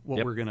demanding,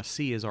 what we're going to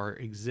see is our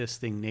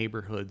existing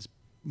neighborhoods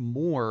have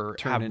more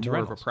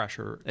of a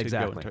pressure to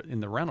go in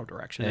the rental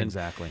direction.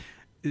 Exactly.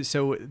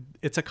 So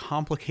it's a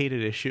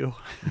complicated issue,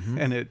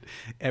 and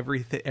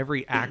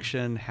every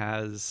action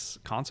has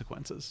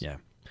consequences. Yeah.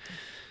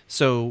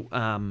 So,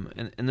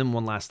 and then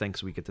one last thing,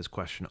 because we get this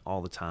question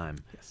all the time.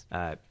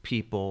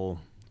 People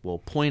will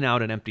point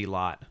out an empty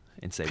lot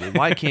and say, well,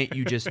 why can't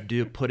you just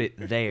put it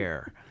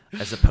there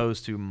as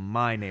opposed to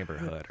my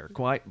neighborhood,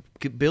 or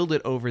build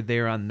it over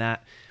there on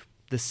that?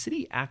 The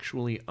city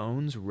actually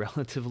owns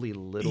relatively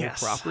little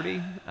property,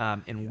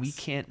 and we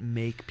can't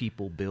make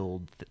people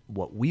build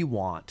what we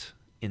want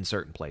in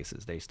certain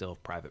places. They still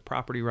have private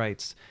property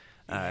rights.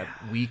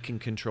 We can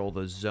control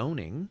the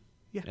zoning,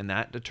 and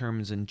that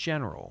determines in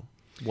general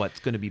what's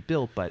going to be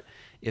built. But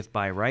if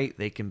by right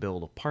they can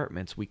build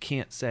apartments, we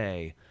can't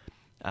say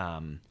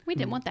we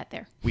didn't want that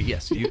there.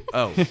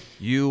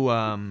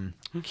 You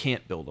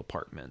can't build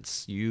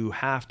apartments. You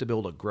have to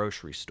build a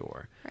grocery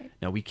store. Right.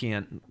 Now we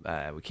can't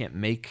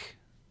make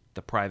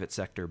the private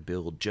sector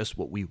build just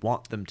what we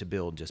want them to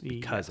build just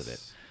because of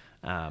it.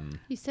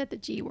 You said the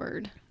G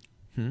word.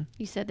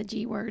 You said the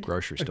G word.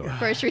 Grocery store.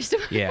 Grocery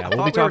store. Yeah, we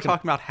were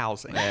talking about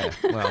housing. Yeah,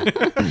 well,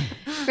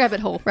 rabbit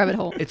hole.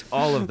 It's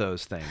all of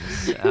those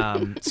things.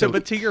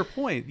 But to your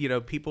point,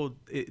 people,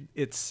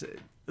 it's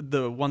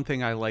the one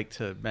thing I like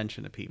to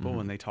mention to people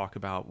when they talk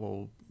about,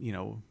 well,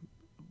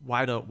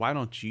 why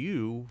don't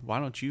you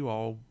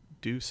all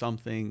do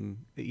something?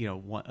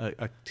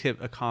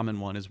 A common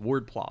one is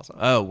Ward Plaza.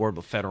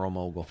 Oh, Federal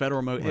Mogul.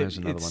 There's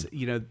another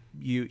one.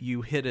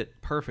 You hit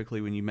it perfectly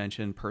when you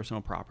mentioned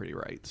personal property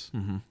rights,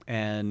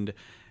 and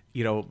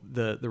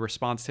the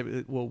response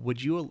to, well,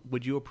 would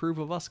you approve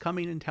of us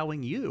coming and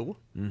telling you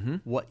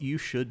what you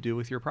should do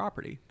with your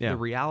property? The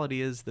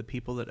reality is the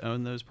people that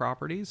own those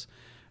properties,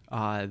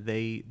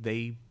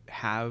 they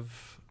have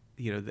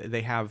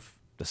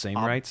the same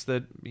rights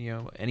that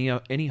any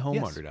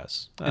homeowner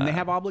does, and they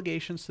have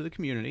obligations to the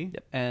community.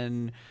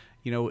 And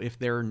if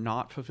they're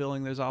not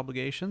fulfilling those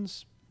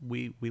obligations,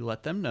 we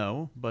let them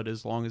know. But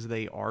as long as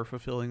they are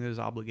fulfilling those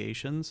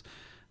obligations,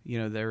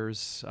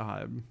 there's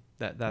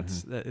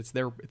it's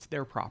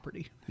their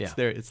property.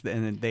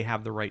 And they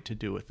have the right to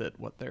do with it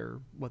what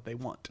they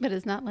want. But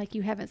it's not like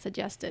you haven't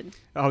suggested.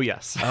 Oh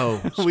yes.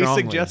 We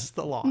suggest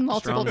a lot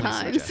multiple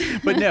times.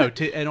 But no,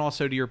 and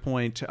also to your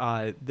point,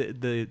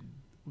 the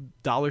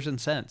dollars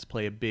and cents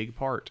play a big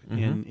part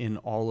in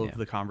all of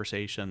the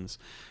conversations.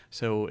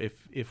 So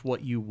if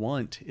what you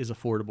want is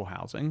affordable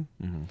housing,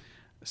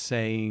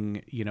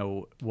 saying,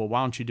 well,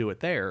 why don't you do it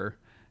there?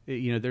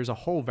 There's a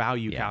whole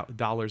value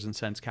dollars and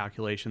cents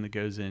calculation that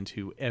goes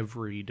into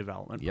every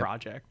development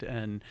project.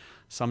 And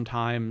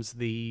sometimes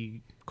the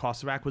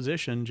cost of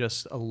acquisition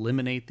just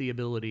eliminate the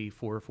ability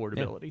for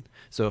affordability.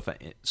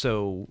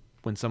 So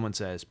when someone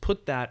says,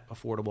 put that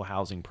affordable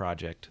housing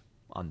project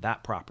on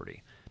that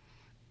property,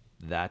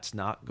 that's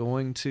not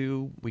going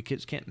to, we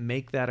just can't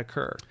make that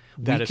occur.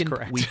 That is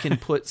correct. We can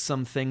put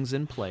some things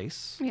in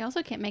place. We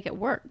also can't make it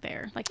work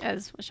there, like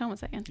as Shawn was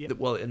saying.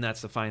 Well, and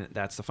that's the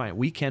fine.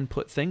 We can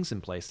put things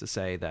in place to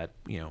say that,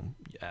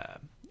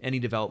 any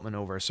development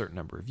over a certain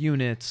number of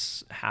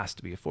units has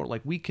to be affordable.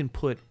 Like, we can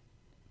put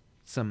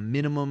some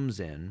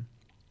minimums in.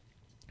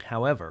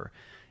 However,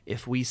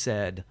 if we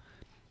said,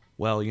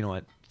 well,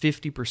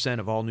 50%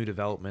 of all new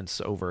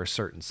developments over a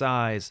certain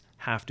size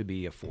have to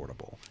be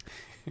affordable,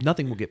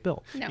 nothing will get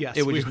built. No. Yes,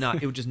 it would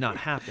just not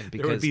happen,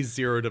 because there would be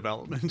zero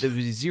development. There would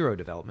be zero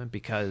development,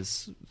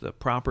 because the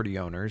property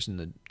owners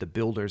and the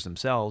builders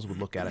themselves would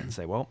look at it and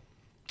say, well,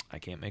 I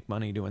can't make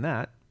money doing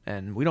that.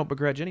 And we don't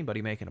begrudge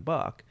anybody making a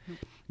buck,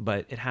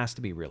 but it has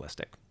to be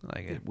realistic.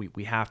 Like,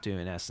 we have to,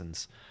 in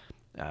essence,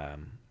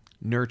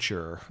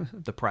 nurture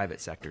the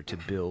private sector to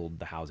build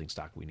the housing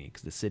stock we need,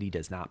 because the city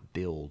does not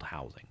build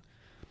housing.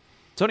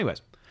 So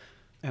anyways.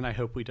 And I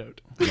hope we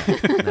don't. No,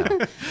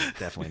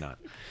 definitely not.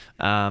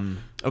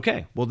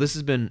 Okay. Well, this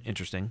has been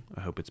interesting.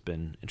 I hope it's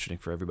been interesting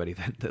for everybody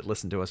that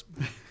listened to us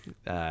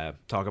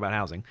talk about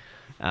housing.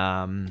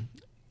 And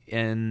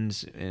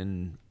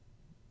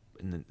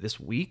this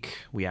week,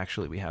 we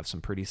have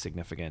some pretty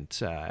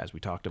significant, as we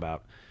talked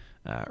about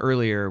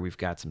earlier, we've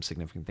got some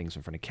significant things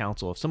in front of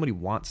council. If somebody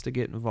wants to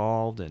get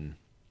involved and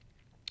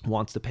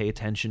wants to pay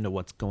attention to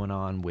what's going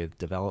on with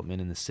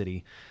development in the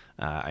city,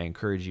 I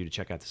encourage you to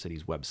check out the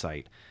city's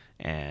website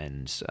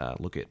and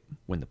look at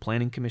when the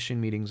Planning Commission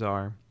meetings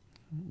are.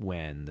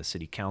 when the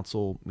city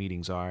council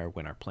meetings are,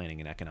 when our planning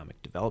and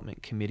economic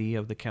development committee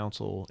of the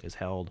council is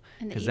held.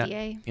 And the 'Cause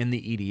EDA. in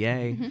the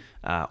EDA,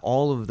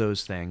 all of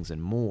those things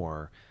and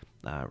more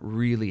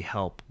really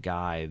help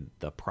guide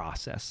the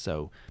process.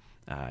 So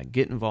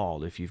get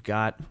involved. If you've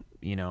got,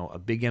 a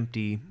big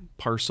empty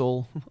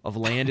parcel of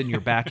land in your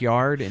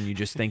backyard and you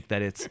just think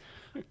that it's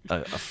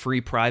a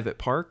free private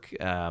park,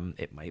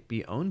 it might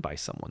be owned by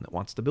someone that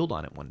wants to build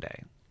on it one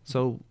day.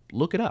 So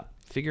look it up,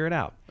 figure it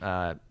out,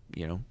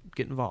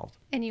 get involved.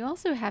 And you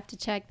also have to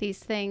check these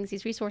things,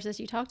 these resources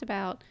you talked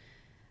about,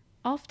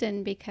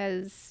 often,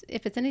 because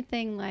if it's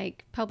anything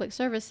like public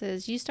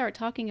services, you start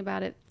talking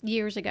about it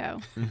years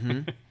ago.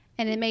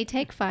 And it may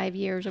take 5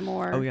 years or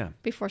more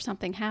before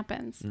something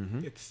happens.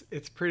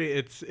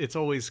 It's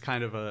always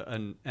kind of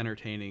an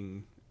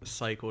entertaining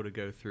cycle to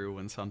go through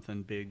when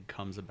something big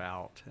comes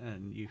about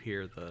and you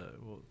hear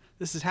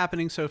this is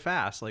happening so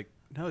fast. Like,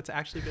 no, it's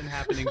actually been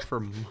happening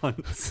for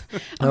months.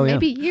 Or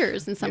maybe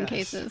years in some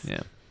cases.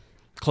 Yeah.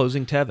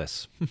 Closing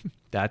Tevis.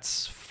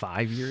 That's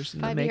 5 years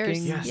in the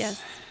making.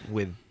 Yes.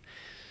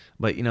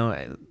 But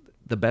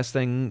the best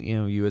thing,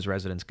 you as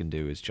residents can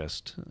do is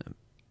just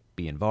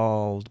be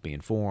involved, be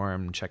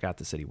informed, check out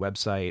the city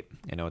website.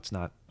 I know it's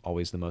not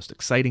always the most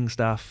exciting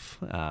stuff,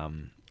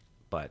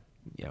 but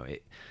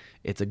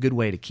it's a good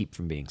way to keep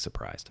from being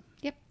surprised.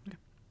 Yep.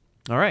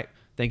 All right.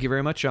 Thank you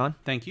very much, Shawn.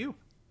 Thank you.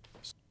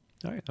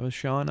 All right. That was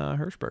Shawn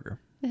Hershberger.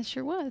 It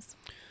sure was.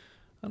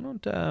 I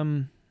don't,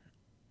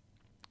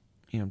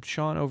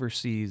 Shawn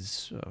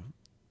oversees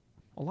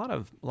a lot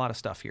of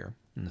stuff here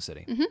in the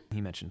city.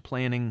 He mentioned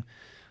planning.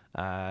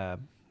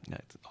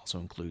 It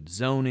also includes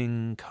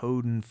zoning,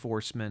 code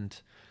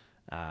enforcement,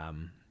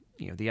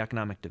 the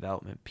economic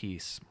development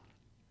piece.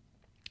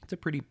 It's a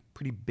pretty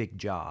big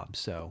job.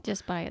 So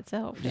just by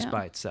itself.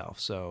 By itself.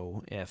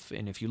 So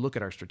if you look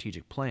at our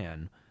strategic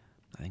plan,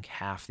 I think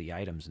half the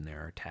items in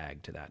there are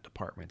tagged to that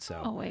department.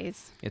 So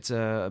always, it's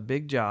a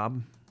big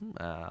job,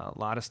 a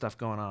lot of stuff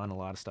going on, a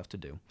lot of stuff to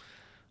do,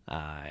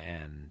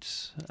 and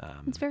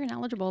it's very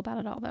knowledgeable about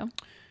it all, though.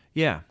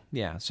 Yeah.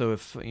 So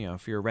if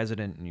you're a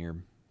resident and you're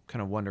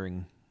kind of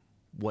wondering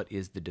what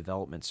is the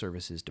Development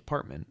Services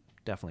Department,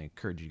 definitely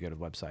encourage you to go to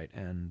the website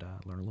and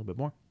learn a little bit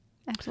more.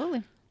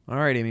 Absolutely. All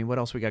right, Amy, what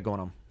else we got going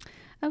on?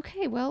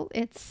 Okay, well,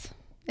 it's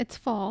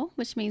fall,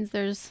 which means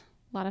there's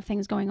a lot of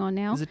things going on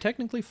now. Is it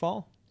technically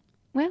fall?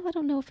 Well, I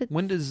don't know if it's...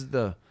 When does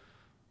the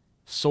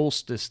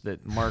solstice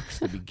that marks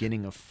the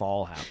beginning of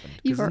fall happen?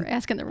 You are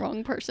asking the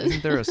wrong person.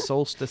 Isn't there a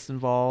solstice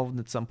involved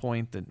at some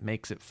point that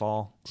makes it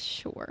fall?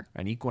 Sure.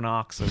 An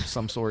equinox of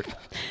some sort?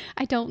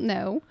 I don't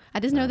know.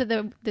 I just know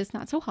that it's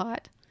not so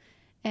hot,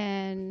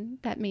 and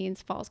that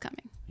means fall's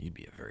coming. You'd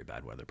be a very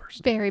bad weather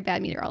person. Very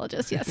bad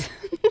meteorologist, yes.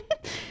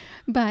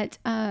 But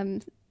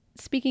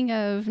speaking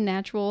of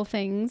natural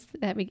things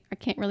that we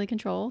can't really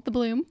control, the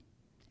bloom.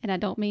 And I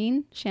don't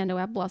mean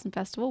Shenandoah Apple Blossom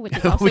Festival, which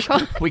is also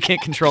called... We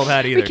can't control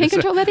that either. We can't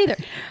control that either.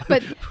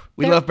 But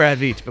we love Brad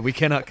Beach, but we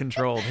cannot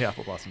control the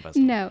Apple Blossom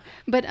Festival. No,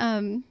 but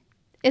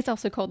it's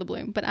also called the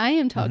bloom. But I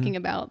am talking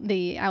about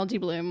the algae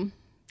bloom.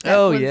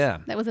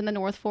 That was in the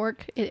North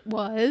Fork. It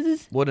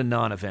was... What a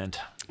non-event.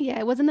 Yeah,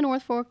 it was in the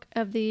North Fork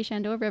of the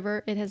Shenandoah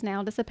River. It has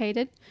now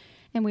dissipated,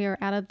 and we are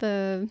out of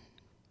the...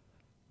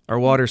 Our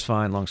water's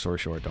fine, long story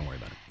short. Don't worry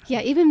about it.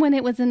 Yeah, even when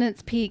it was in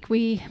its peak,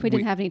 we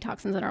didn't have any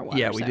toxins in our water.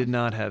 Yeah, we did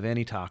not have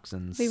any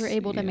toxins. We were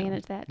able to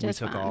manage that just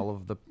fine. We took all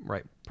of the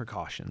right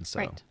precautions,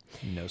 so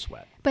no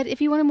sweat. But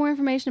if you wanted more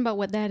information about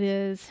what that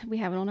is, we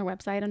have it on our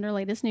website under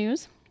latest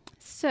news.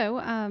 So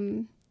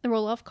the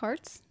roll-off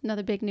carts,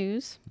 another big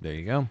news. There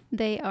you go.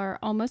 They are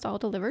almost all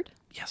delivered.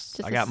 Yes,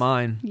 I got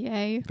mine.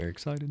 Yay. Very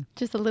excited.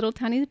 Just a little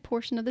tiny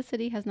portion of the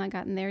city has not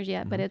gotten theirs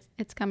yet, but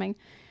it's coming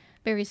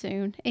very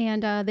soon.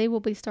 And they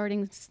will be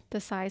starting the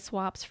size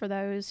swaps for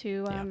those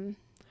who...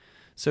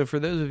 So for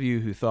those of you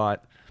who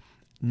thought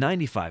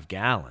 95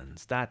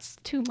 gallons, that's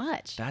too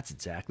much. That's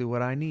exactly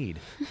what I need.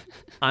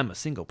 I'm a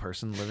single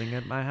person living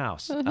at my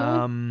house.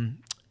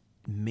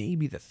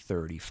 Maybe the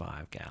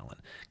 35 gallon,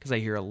 because I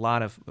hear a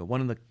lot of one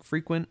of the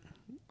frequent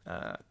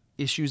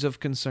issues of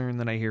concern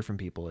that I hear from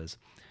people is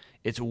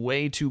it's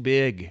way too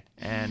big,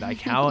 and I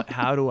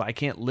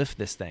can't lift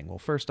this thing. Well,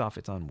 first off,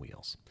 it's on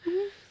wheels.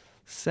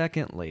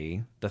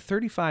 Secondly, the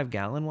 35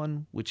 gallon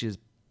one, which is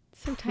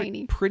so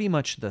tiny, pretty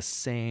much the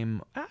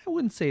same. I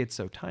wouldn't say it's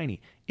so tiny.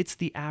 It's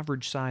the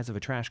average size of a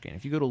trash can.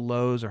 If you go to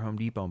Lowe's or Home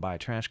Depot and buy a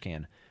trash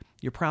can,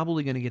 you're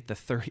probably going to get a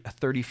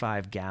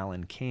 35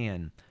 gallon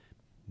can,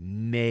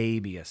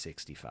 maybe a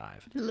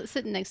 65.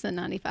 Sitting next to the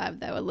 95,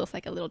 though, it looks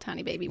like a little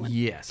tiny baby one.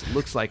 Yes, it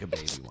looks like a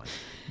baby one.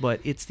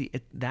 But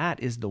that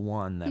is the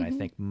one that I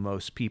think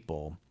most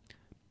people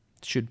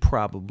should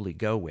probably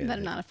go with. That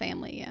are not a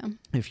family, yeah.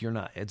 If you're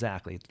not,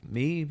 exactly.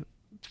 Me,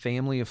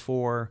 family of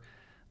 4,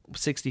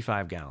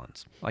 65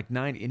 gallons. Like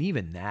 9, and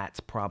even that's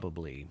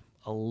probably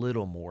a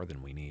little more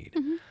than we need.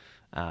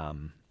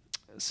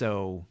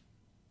 So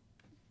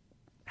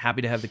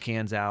happy to have the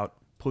cans out.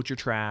 Put your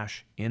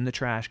trash in the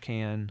trash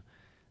can.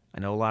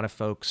 I know a lot of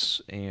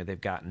folks, they've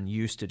gotten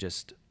used to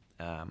just,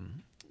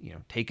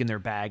 taking their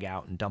bag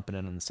out and dumping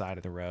it on the side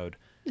of the road.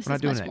 This We're not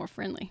is doing much it. more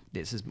friendly.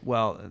 This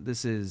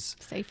is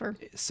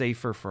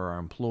Safer. for our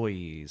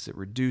employees. It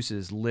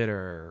reduces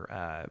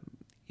litter.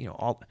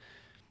 All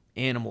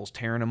animals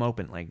tearing them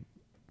open. Like,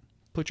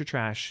 put your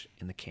trash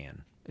in the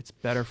can. It's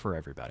better for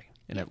everybody,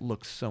 and it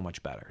looks so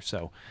much better.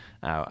 So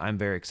I'm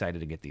very excited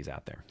to get these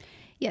out there.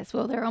 Yes,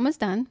 well, they're almost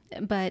done.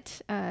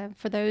 But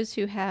for those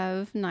who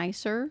have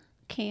nicer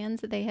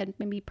cans that they had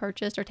maybe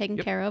purchased or taken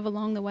care of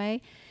along the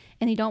way,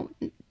 and you don't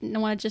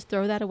want to just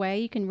throw that away,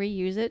 you can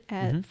reuse it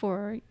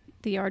for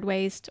the yard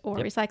waste or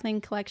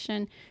recycling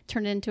collection,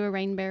 turn it into a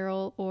rain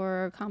barrel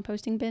or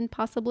composting bin,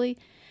 possibly.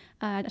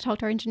 I talked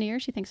to our engineer.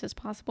 She thinks it's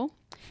possible.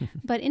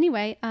 But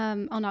anyway,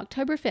 on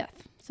October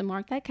 5th, so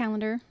mark that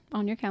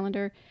on your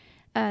calendar,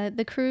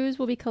 the crews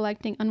will be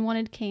collecting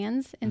unwanted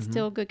cans in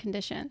still good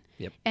condition.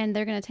 Yep. And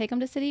they're going to take them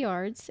to city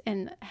yards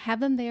and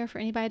have them there for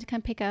anybody to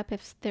come pick up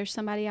if there's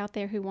somebody out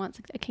there who wants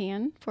a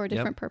can for a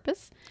different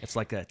purpose. It's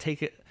like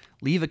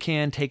leave a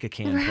can, take a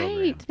can program.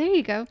 Right. There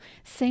you go.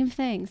 Same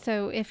thing.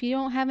 So if you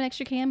don't have an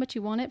extra can, but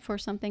you want it for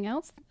something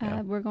else,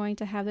 we're going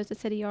to have those at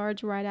city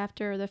yards right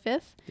after the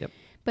 5th. Yep.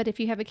 But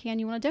if you have a can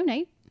you want to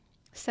donate,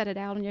 set it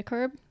out on your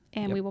curb,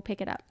 and we will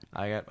pick it up.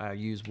 I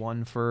use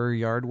one for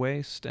yard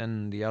waste,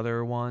 and the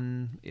other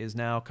one is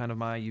now kind of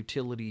my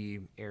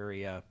utility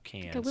area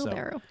can. Like a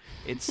wheelbarrow.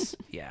 So it's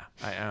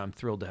I'm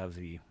thrilled to have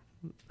the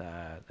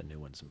new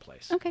ones in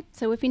place. Okay,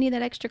 so if you need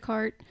that extra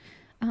cart,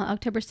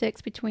 October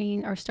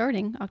 6th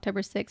starting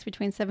October 6th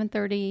between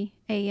 7:30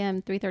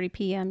 a.m. 3:30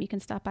 p.m. you can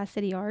stop by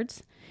City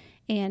Yards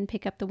and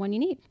pick up the one you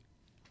need.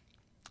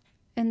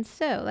 And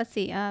so let's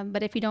see.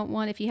 But if you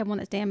have one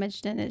that's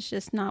damaged and it's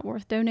just not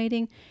worth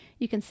donating,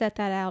 you can set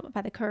that out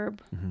by the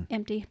curb,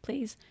 empty,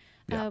 please,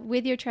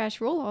 with your trash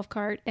roll-off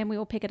cart, and we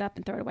will pick it up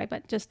and throw it away.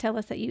 But just tell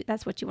us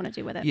that's what you want to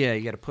do with it. Yeah,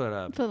 you got to put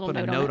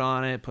a note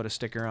on it, put a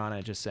sticker on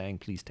it, just saying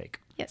please take.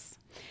 Yes.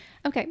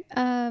 Okay.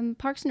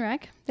 Parks and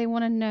Rec. They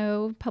want to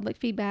know public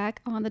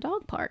feedback on the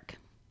dog park.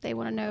 They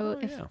want to know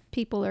if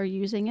people are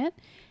using it,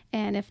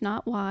 and if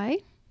not, why,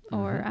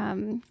 or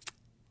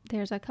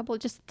there's a couple of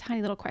just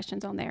tiny little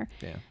questions on there.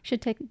 Yeah. Should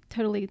take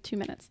totally 2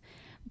 minutes.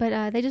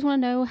 But they just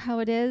want to know how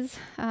it is,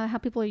 how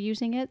people are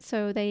using it,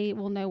 so they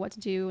will know what to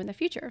do in the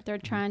future. They're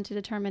trying to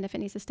determine if it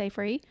needs to stay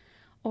free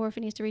or if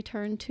it needs to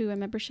return to a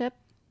membership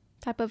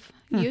type of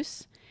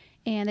use.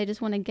 And they just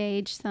want to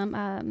gauge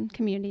some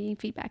community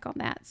feedback on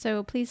that.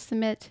 So please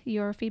submit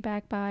your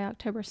feedback by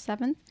October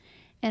 7th.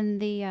 And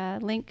the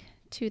link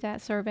to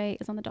that survey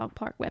is on the dog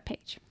park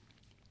webpage.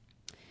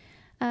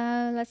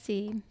 Let's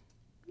see.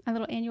 A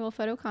little annual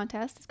photo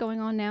contest is going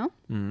on now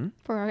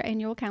for our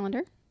annual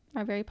calendar,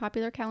 our very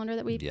popular calendar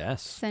that we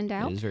send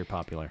out. It is very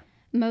popular.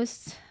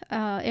 Most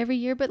every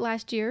year, but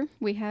last year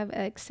we have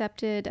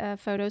accepted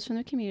photos from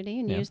the community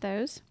and used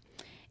those.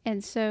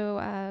 And so,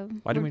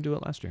 why didn't we do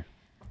it last year?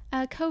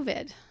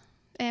 COVID,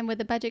 and with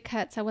the budget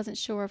cuts, I wasn't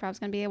sure if I was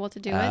going to be able to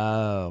do it.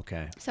 Oh,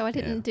 okay. So I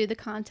didn't do the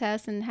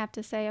contest and have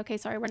to say, okay,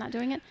 sorry, we're not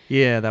doing it.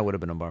 Yeah, that would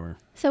have been a bummer.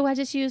 So I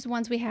just used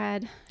ones we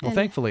had. Well,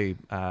 thankfully,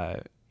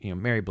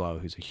 Mary Blow,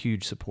 who's a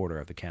huge supporter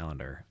of the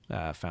calendar,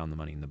 found the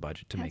money in the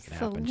budget to make it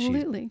happen.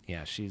 Absolutely.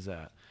 She's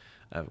a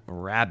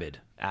rabid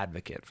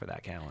advocate for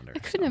that calendar. I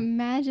couldn't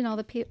imagine all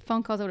the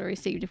phone calls I would have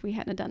received if we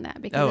hadn't done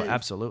that. Because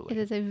absolutely.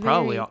 It is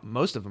probably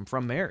most of them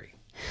from Mary.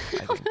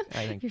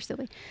 I think. You're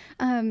silly.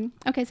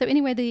 Okay, so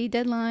anyway, the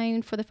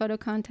deadline for the photo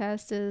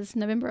contest is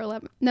November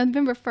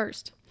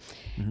 1st.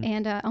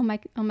 And on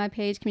my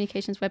page,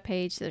 communications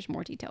webpage, there's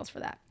more details for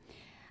that.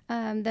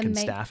 Can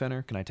staff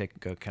enter? Can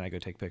I go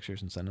take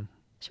pictures and send them?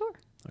 Sure.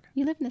 Okay.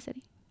 You live in the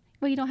city.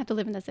 Well, you don't have to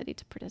live in the city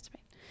to participate.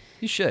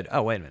 You should.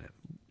 Oh, wait a minute.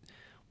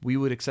 We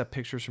would accept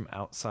pictures from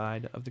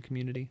outside of the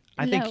community?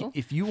 I think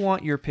if you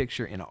want your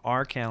picture in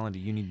our calendar,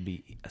 you need to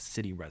be a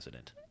city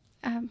resident.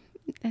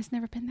 It's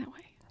never been that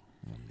way.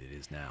 Well, it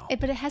is now.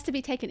 But it has to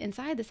be taken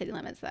inside the city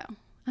limits, though.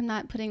 I'm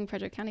not putting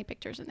Frederick County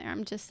pictures in there.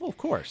 I'm just... Well, of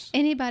course.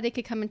 Anybody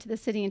could come into the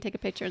city and take a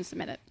picture and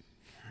submit it.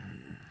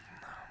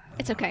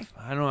 It's okay.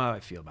 I don't know how I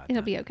feel about that.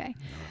 It'll be okay.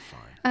 No,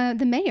 fine.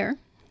 The mayor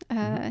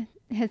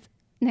has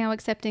now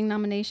accepting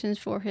nominations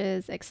for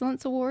his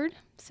Excellence Award.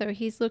 So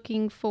he's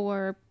looking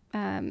for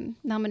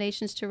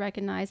nominations to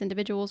recognize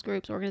individuals,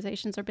 groups,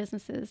 organizations, or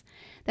businesses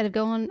that have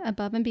gone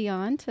above and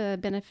beyond to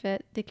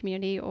benefit the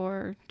community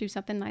or do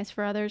something nice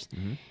for others.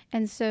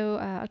 And so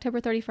October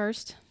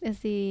 31st is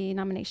the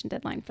nomination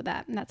deadline for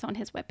that, and that's on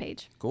his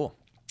webpage. Cool.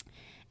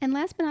 And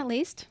last but not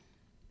least,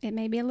 it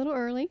may be a little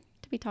early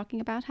to be talking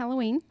about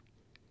Halloween.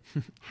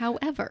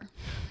 However,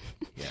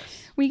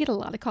 we get a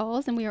lot of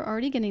calls, and we are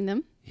already getting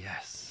them.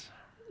 Yes.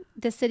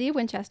 The city of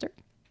Winchester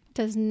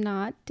does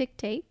not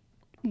dictate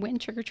when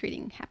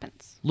trick-or-treating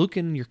happens. Look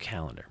in your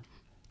calendar.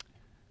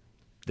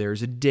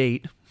 There's a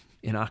date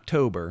in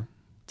October.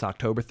 It's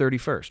October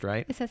 31st,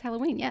 right? It says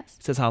Halloween, yes.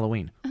 It says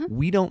Halloween.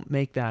 We don't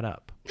make that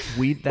up.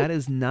 That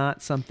is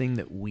not something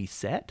that we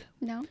set.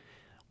 No.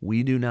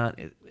 We do not,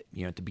 at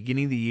the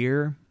beginning of the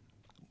year,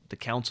 the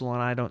council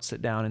and I don't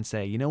sit down and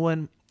say, you know what?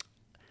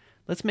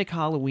 let's make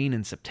Halloween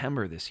in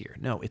September this year.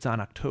 No, it's on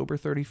October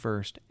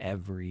 31st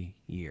every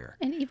year.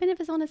 And even if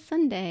it's on a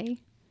Sunday,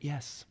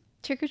 Yes.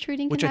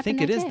 trick-or-treating can Which I happen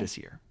think it that is day. this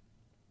year.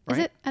 Is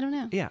Right? it? I don't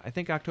know. Yeah, I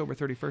think October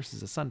 31st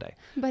is a Sunday.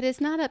 But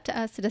it's not up to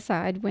us to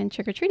decide when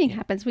trick-or-treating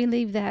happens. We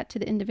leave that to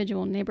the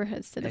individual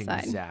neighborhoods to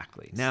decide.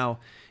 Exactly. Now,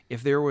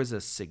 if there was a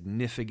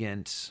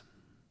significant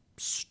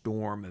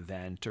storm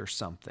event or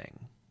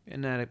something,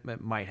 and that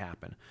it might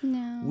happen,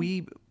 No.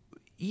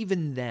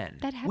 even then,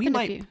 That we happened a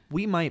might, few.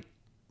 we might,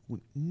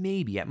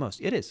 maybe at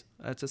most, it is,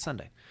 it's a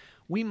Sunday.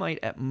 We might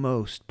at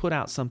most put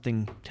out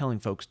something telling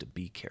folks to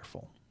be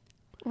careful.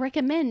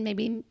 Recommend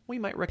maybe We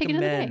might Pick another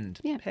day.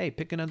 recommend, Yeah. hey,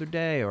 pick another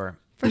day, or,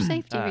 for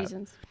safety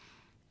reasons.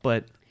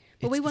 but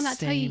But we it's will the not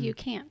tell you same- you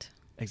can't.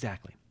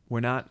 Exactly. We're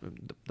not,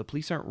 the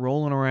police aren't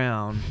rolling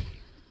around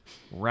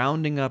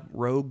rounding up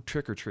rogue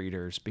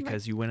trick-or-treaters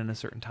because you went in a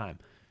certain time.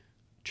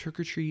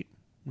 Trick-or-treat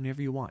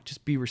whenever you want.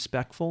 Just be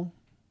respectful.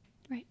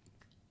 Right.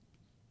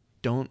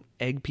 Don't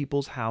egg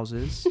people's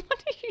houses.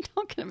 What are you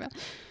talking about?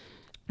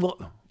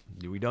 Well,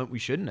 we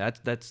shouldn't.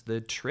 That's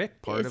the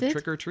trick part Is of it?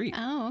 trick-or-treat.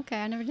 Oh,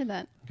 okay. I never did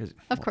that. 'Cause-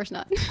 Of course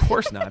not. Of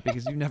course not,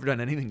 because you've never done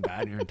anything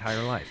bad in your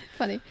entire life.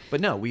 Funny. But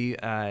no, we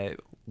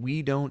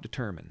don't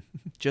determine.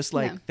 Just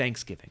like No.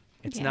 Thanksgiving.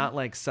 It's Yeah. not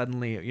like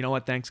suddenly, you know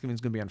what, Thanksgiving's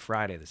going to be on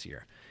Friday this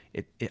year.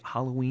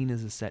 Halloween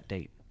is a set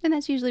date. And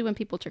that's usually when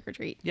people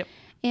trick-or-treat. Yep.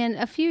 And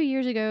a few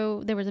years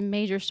ago, there was a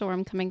major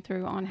storm coming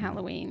through on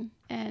Halloween.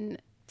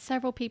 And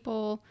several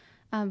people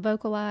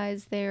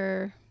vocalized they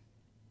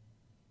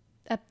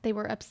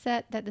were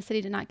upset that the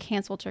city did not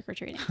cancel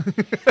trick-or-treating.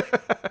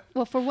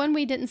 Well, for one,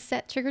 we didn't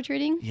set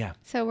trick-or-treating. Yeah.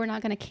 So we're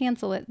not going to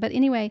cancel it. But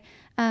anyway,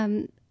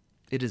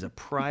 It is a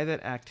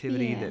private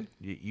activity Yeah.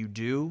 that you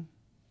do.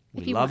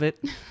 We If you love want.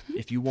 it.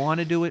 If you want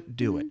to do it,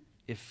 do it.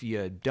 If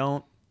you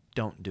don't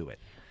do it.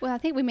 well, I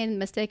think we made a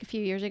mistake a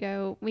few years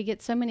ago. We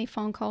get so many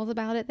phone calls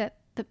about it that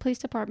the police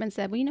department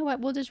said, well, you know what?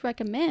 We'll just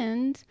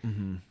recommend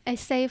a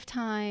safe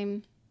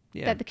time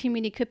Yeah. that the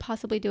community could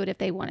possibly do it if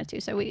they wanted to.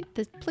 So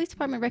the police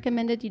department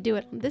recommended you do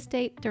it on this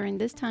date during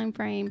this time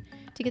frame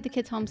to get the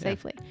kids home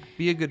safely.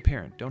 Be a good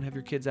parent. Don't have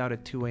your kids out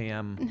at 2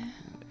 a.m.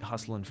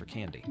 hustling for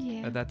candy.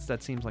 Yeah.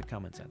 That seems like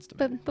common sense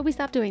to me. But we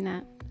stopped doing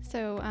that.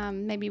 So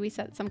maybe we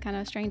set some kind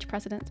of strange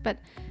precedence. But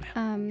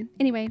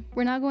anyway,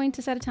 we're not going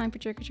to set a time for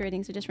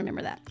trick-or-treating, so just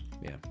remember that.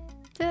 Yeah.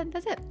 So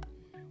that's it.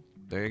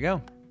 There you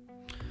go.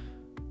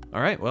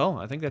 All right. Well,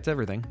 I think that's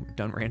everything. We're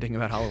done ranting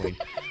about Halloween.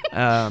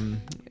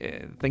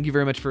 Thank you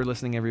very much for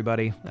listening,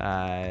 everybody.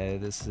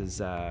 This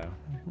is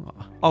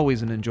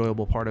always an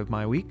enjoyable part of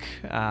my week.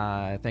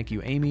 Thank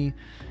you, Amy.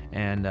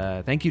 And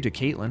thank you to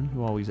Caitlin,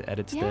 who always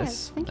edits Yes,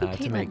 this thank you, to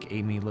Caitlin. make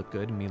Amy look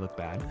good and me look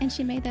bad. And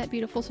she made that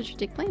beautiful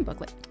strategic plan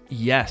booklet.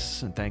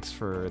 Yes. And thanks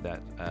for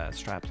that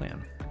strat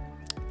plan.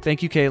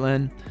 Thank you,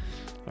 Caitlin.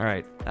 All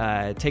right.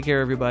 Take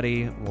care,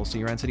 everybody. We'll see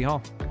you around City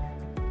Hall.